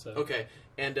myself. So. Okay,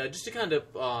 and just to kind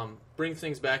of bring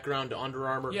things back around to Under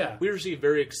Armour, yeah. we received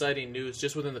very exciting news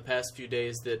just within the past few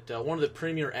days that one of the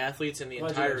premier athletes in the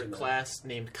entire class,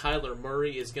 named Kyler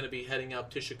Murray, is going to be heading up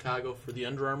to Chicago for the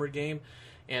Under Armour game.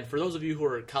 And for those of you who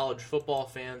are college football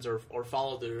fans or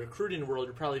follow the recruiting world,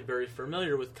 you're probably very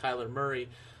familiar with Kyler Murray.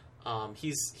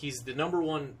 He's the number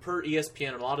one per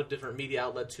ESPN and a lot of different media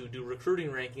outlets who do recruiting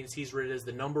rankings. He's rated as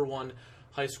the number one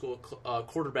high school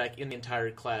quarterback in the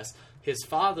entire class. His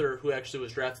father, who actually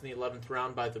was drafted in the 11th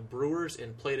round by the Brewers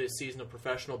and played a season of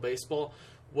professional baseball,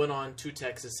 went on to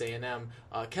Texas A&M.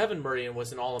 Kevin Murray, and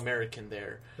was an All-American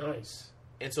there. Nice.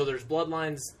 And so there's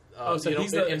bloodlines.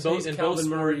 He's Calvin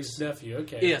Murray's nephew.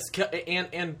 Okay. Yes,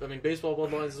 and I mean baseball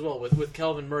bloodlines as well with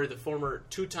Calvin Murray, the former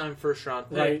 2-time first-round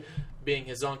pick, being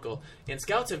his uncle. And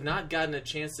scouts have not gotten a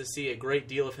chance to see a great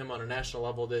deal of him on a national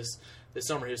level this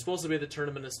summer. He was supposed to be at the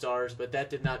Tournament of Stars, but that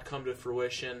did not come to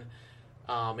fruition.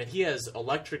 And he has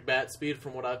electric bat speed,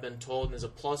 from what I've been told, and is a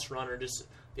plus runner. Just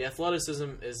the athleticism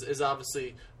is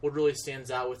obviously what really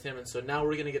stands out with him. And so now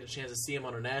we're going to get a chance to see him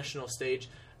on a national stage.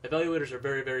 Evaluators are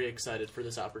very, very excited for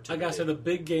this opportunity. I gotta say, the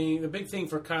big thing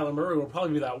for Kyler Murray will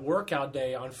probably be that workout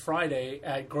day on Friday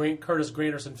at Curtis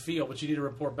Granderson Field, which you need to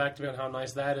report back to me on how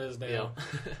nice that is now,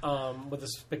 with the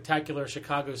spectacular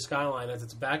Chicago skyline as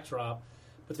its backdrop.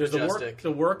 But there's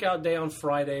the workout day on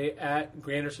Friday at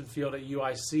Granderson Field at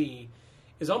UIC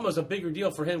is almost a bigger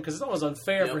deal for him because it's almost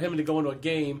unfair for him to go into a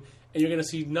game and you're going to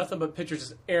see nothing but pitchers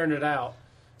just airing it out.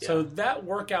 Yeah. So that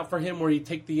workout for him where you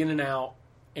take the in and out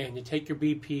and you take your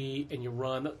BP and you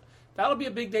run, that'll be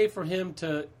a big day for him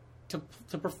to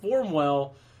perform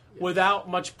well without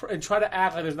much and try to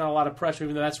act like there's not a lot of pressure,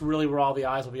 even though that's really where all the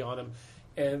eyes will be on him.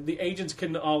 And the agents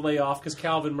can all lay off because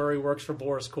Calvin Murray works for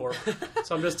Boris Corp.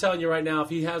 So I'm just telling you right now, if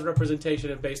he has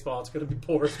representation in baseball, it's going to be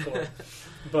Boris Corp.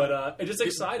 But it's just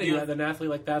exciting that an athlete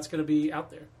like that's going to be out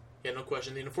there. Yeah, no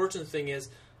question. The unfortunate thing is,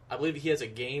 I believe he has a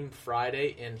game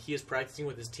Friday, and he is practicing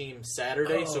with his team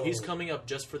Saturday, so he's coming up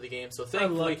just for the game. So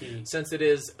thankfully, since it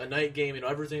is a night game,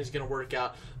 everything's going to work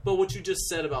out. But what you just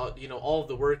said about all of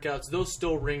the workouts, those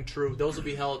still ring true. Those will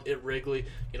be held at Wrigley.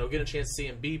 Get a chance to see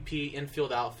him BP,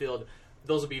 infield, outfield.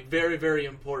 Those will be very, very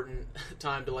important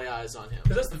time to lay eyes on him.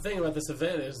 Because that's the thing about this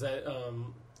event is that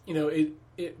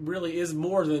it really is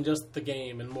more than just the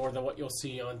game and more than what you'll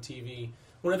see on TV.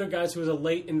 One of the guys who was a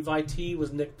late invitee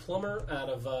was Nick Plummer out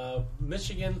of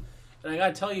Michigan. And I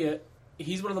got to tell you,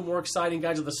 he's one of the more exciting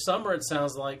guys of the summer, it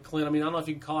sounds like, Clint. I mean, I don't know if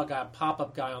you can call a guy a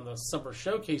pop-up guy on the summer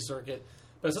showcase circuit,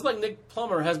 but it sounds like Nick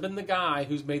Plummer has been the guy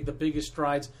who's made the biggest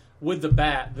strides with the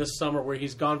bat this summer, where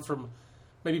he's gone from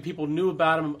maybe people knew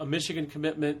about him, a Michigan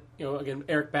commitment. Again,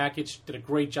 Eric Bakich did a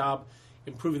great job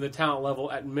improving the talent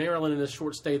level at Maryland in his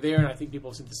short stay there, and I think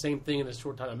people have seen the same thing in his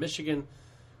short time at Michigan.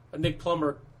 Nick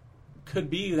Plummer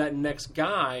could be that next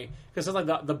guy because it's like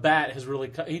the bat has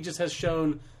really he just has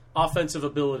shown offensive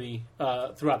ability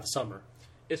throughout the summer.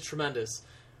 It's tremendous.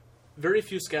 Very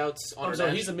few scouts on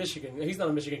he's a Michigan. He's not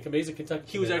a Michigan commit. He's a Kentucky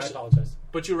he was commit. Actually, I apologize.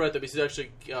 But you're right, though, because he's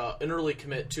actually an early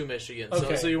commit to Michigan.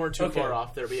 So you weren't too far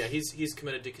off there. But yeah, he's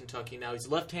committed to Kentucky now. He's a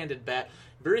left-handed bat.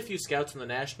 Very few scouts on the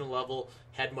national level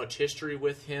had much history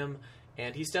with him.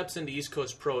 And he steps into East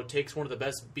Coast Pro, takes one of the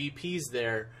best BPs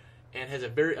there, and has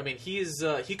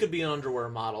a he could be an underwear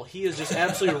model. He is just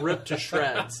absolutely ripped to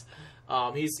shreds.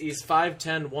 He's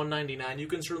 5'10", 199. You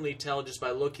can certainly tell just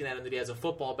by looking at him that he has a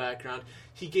football background.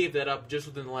 He gave that up just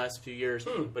within the last few years,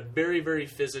 but very, very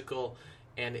physical.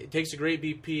 And it takes a great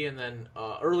BP, and then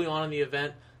early on in the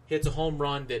event, hits a home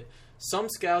run that some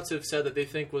scouts have said that they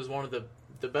think was one of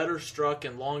the better struck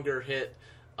and longer hit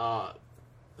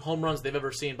home runs they've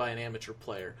ever seen by an amateur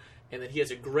player. And then he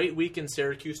has a great week in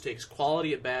Syracuse, takes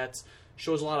quality at bats,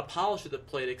 shows a lot of polish at the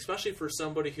plate, especially for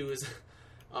somebody who is...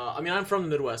 I'm from the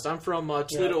Midwest. I'm from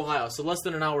Toledo, Ohio, so less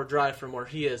than an hour drive from where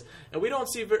he is. And we don't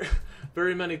see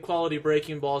very many quality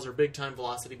breaking balls or big-time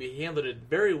velocity, but he handled it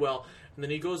very well. And then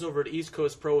he goes over to East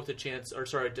Coast Pro with a chance,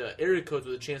 to Area Codes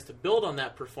with a chance to build on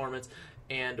that performance.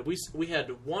 And we had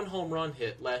one home run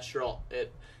hit last year at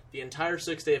the entire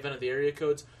 6-day event of the Area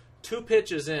Codes. 2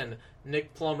 pitches in,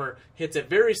 Nick Plummer hits a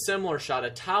very similar shot,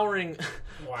 a towering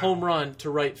home run to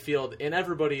right field, and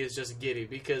everybody is just giddy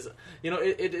because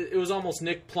it was almost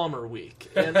Nick Plummer week,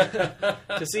 and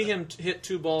to see him hit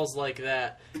 2 balls like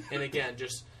that, and again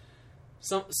just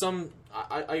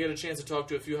I got a chance to talk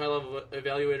to a few high-level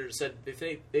evaluators who said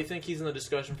they think he's in the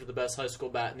discussion for the best high school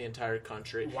bat in the entire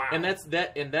country. Wow. And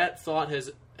that thought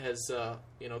has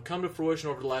come to fruition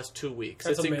over the last 2 weeks.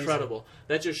 That's it's amazing. incredible.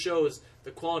 That just shows the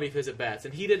quality of his at-bats.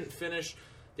 And he didn't finish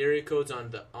the area codes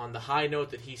on the high note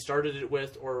that he started it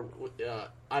with or with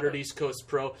Outer East Coast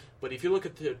Pro. But if you look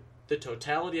at the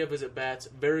totality of his at-bats,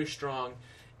 very strong.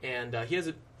 And he has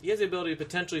the ability to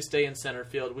potentially stay in center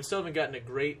field. We still haven't gotten a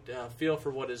great feel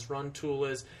for what his run tool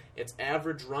is. Its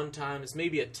average run time is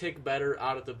maybe a tick better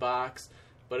out of the box,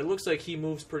 but it looks like he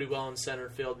moves pretty well in center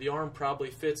field. The arm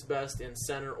probably fits best in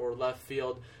center or left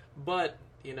field, but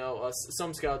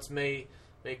some scouts may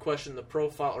question the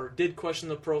profile or did question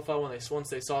the profile once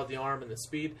they saw the arm and the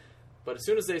speed. But as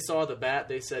soon as they saw the bat,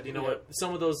 they said, what,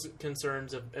 some of those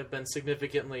concerns have been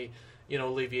significantly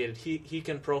alleviated. He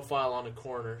can profile on a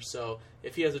corner, so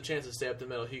if he has a chance to stay up the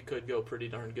middle, he could go pretty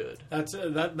darn good. That's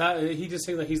that. He just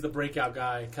seems like he's the breakout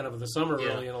guy, kind of the summer,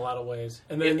 really, in a lot of ways.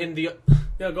 And then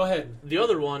go ahead. The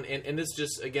other one, and this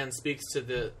just again speaks to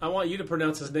the. I want you to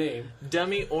pronounce his name,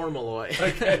 Demi Ormaloy.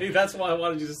 Okay, that's why I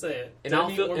wanted you to say it. An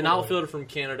outfielder from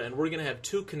Canada, and we're going to have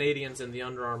 2 Canadians in the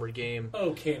Under Armour game.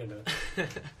 Oh, Canada!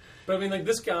 But I mean, like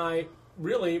this guy,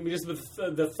 really, just with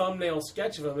the thumbnail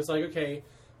sketch of him, it's like, okay.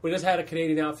 We just had a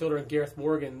Canadian outfielder in Gareth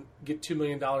Morgan get $2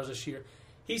 million this year.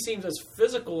 He seems as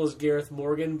physical as Gareth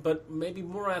Morgan, but maybe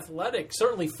more athletic,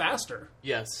 certainly faster.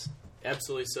 Yes,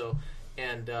 absolutely so.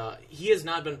 And he has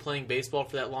not been playing baseball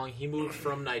for that long. He moved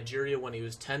from Nigeria when he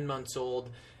was 10 months old.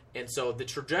 And so the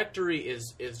trajectory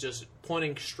is just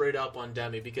pointing straight up on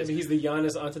Demi because he's the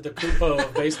Giannis Antetokounmpo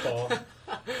of baseball.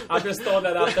 I'm just throwing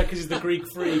that out there because he's the Greek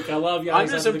freak. I love Giannis. I'm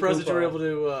just impressed that you're able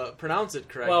to pronounce it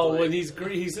correctly. Well, when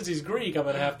since he's Greek, I'm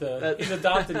gonna have to. He's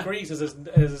adopted Greece as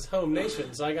his home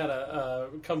nation, so I gotta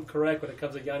come correct when it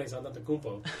comes to Giannis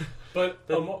Antetokounmpo. But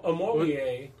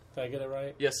Omowie, did I get it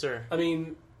right? Yes, sir. I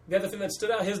mean, the other thing that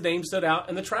stood out, his name stood out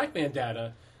in the TrackMan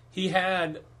data. He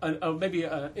had maybe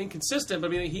inconsistent, but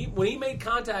I mean, when he made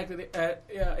contact at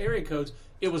area codes,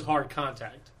 it was hard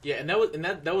contact. Yeah, and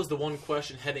that was the one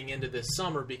question heading into this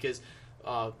summer because,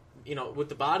 with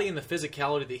the body and the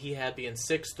physicality that he had, being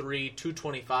 6'3",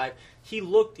 225,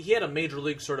 he had a major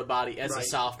league sort of body as a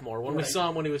sophomore. When we saw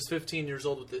him when he was 15 years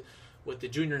old with the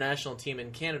junior national team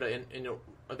in Canada, and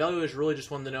evaluators really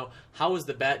just wanted to know how is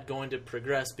the bat going to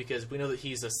progress because we know that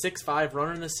he's a 6'5"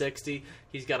 runner in the 60.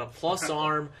 He's got a plus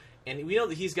arm, and we know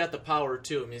that he's got the power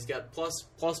too. I mean, he's got plus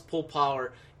pull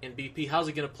power in BP. How's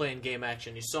he going to play in game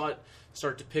action? You saw it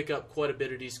start to pick up quite a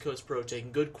bit at East Coast Pro,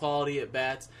 taking good quality at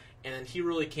bats, and then he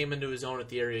really came into his own at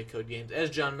the area code games. As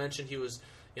John mentioned, he was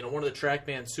one of the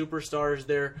TrackMan superstars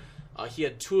there. He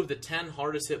had 2 of the 10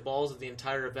 hardest hit balls of the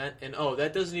entire event, and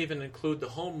that doesn't even include the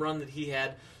home run that he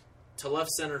had to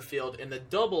left center field and the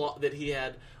triple that he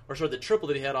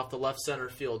had off the left center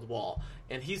field wall.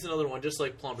 And he's another one, just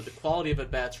like Plummer. The quality of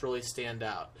at-bats really stand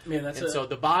out. Man, so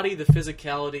the body, the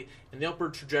physicality, and the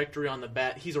upward trajectory on the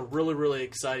bat, he's a really, really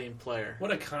exciting player.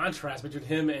 What a contrast between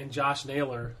him and Josh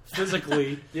Naylor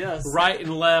physically. Yes. Right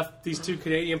and left, these 2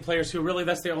 Canadian players who really,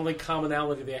 that's the only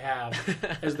commonality they have,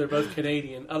 as they're both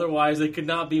Canadian. Otherwise, they could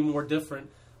not be more different.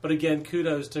 But again,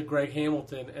 kudos to Greg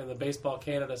Hamilton and the Baseball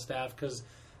Canada staff because,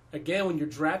 again, when you're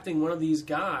drafting one of these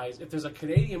guys, if there's a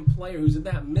Canadian player who's in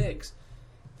that mix,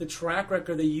 the track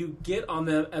record that you get on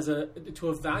them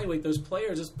to evaluate those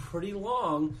players is pretty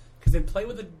long because they play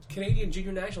with the Canadian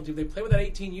junior national team. They play with that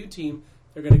 18U team.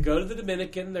 They're going to go to the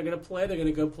Dominican. They're going to play. They're going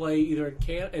to go play either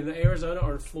in Arizona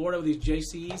or in Florida with these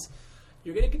JCs.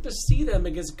 You're going to get to see them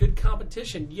against good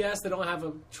competition. Yes, they don't have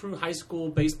a true high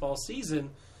school baseball season,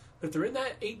 but if they're in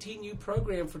that 18U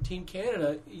program for Team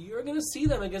Canada, you're going to see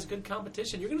them against good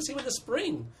competition. You're going to see them in the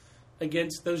spring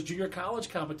against those junior college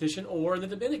competition or in the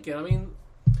Dominican. I mean,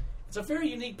 it's a very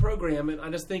unique program, and I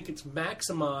just think it's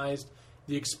maximized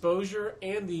the exposure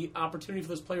and the opportunity for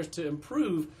those players to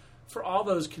improve for all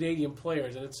those Canadian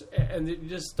players. And you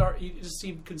just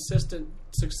see consistent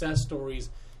success stories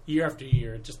year after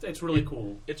year. It's really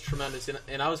cool. It's tremendous,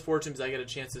 and I was fortunate because I got a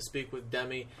chance to speak with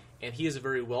Demi, and he is a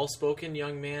very well-spoken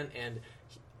young man, and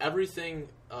everything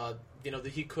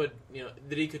that he could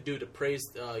do to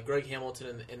praise Greg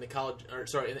Hamilton in the college,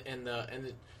 in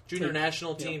the junior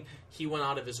national team, he went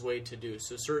out of his way to do.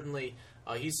 So certainly,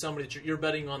 he's somebody that you're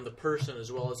betting on the person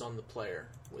as well as on the player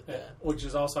with that. Which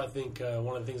is also, I think,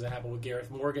 one of the things that happened with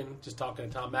Gareth Morgan. Just talking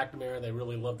to Tom McNamara, they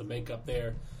really love the makeup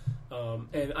there.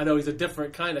 And I know he's a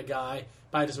different kind of guy,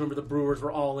 but I just remember the Brewers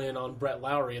were all in on Brett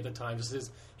Lowry at the time.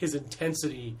 Just his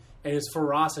intensity and his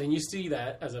ferocity. And you see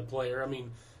that as a player. I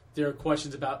mean, there are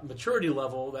questions about maturity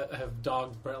level that have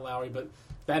dogged Brett Lowry, but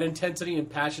that intensity and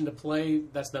passion to play,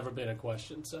 that's never been a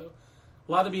question. So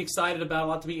a lot to be excited about, a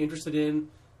lot to be interested in.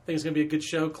 I think it's going to be a good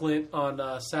show, Clint,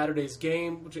 on Saturday's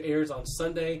game, which airs on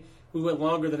Sunday. We went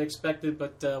longer than expected,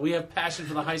 but we have passion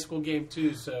for the high school game,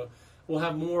 too. So we'll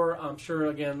have more, I'm sure,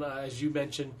 again, as you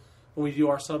mentioned, when we do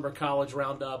our summer college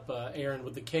roundup. Aaron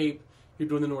with the Cape, you're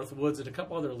doing the North Woods and a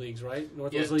couple other leagues, right?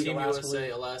 Northwoods League, Team Alaska USA,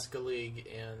 League. Alaska League,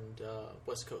 and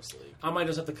West Coast League. I might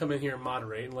just have to come in here and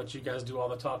moderate and let you guys do all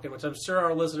the talking, which I'm sure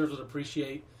our listeners would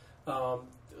appreciate.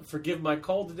 Forgive my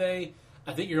cold today.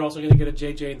 I think you're also going to get a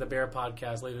JJ and the Bear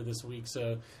podcast later this week,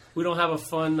 so we don't have a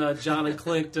fun John and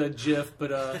Clint GIF,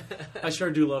 but I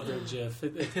sure do love their GIF.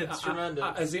 It's tremendous.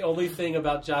 It's the only thing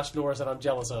about Josh Norris that I'm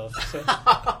jealous of.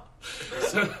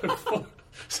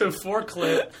 So for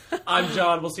Clint, I'm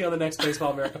John. We'll see you on the next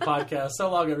Baseball America podcast. So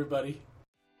long, everybody.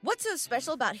 What's so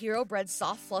special about Hero Bread's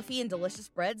soft, fluffy, and delicious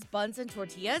breads, buns, and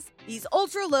tortillas? These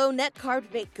ultra-low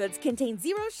net-carb baked goods contain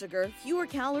 0 sugar, fewer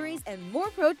calories, and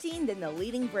more protein than the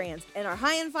leading brands, and are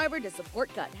high in fiber to support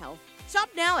gut health. Shop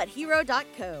now at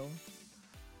Hero.co.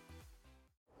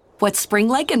 What's spring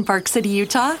like in Park City,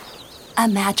 Utah?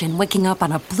 Imagine waking up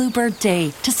on a bluebird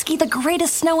day to ski the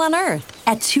greatest snow on Earth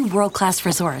at 2 world-class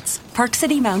resorts, Park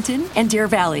City Mountain and Deer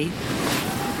Valley.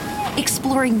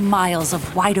 Exploring miles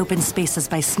of wide-open spaces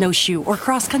by snowshoe or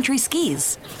cross-country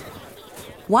skis.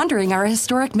 Wandering our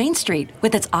historic Main Street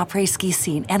with its après ski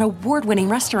scene and award-winning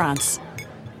restaurants.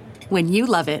 When you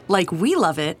love it like we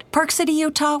love it, Park City,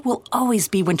 Utah will always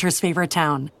be winter's favorite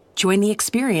town. Join the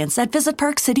experience at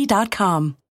visitparkcity.com.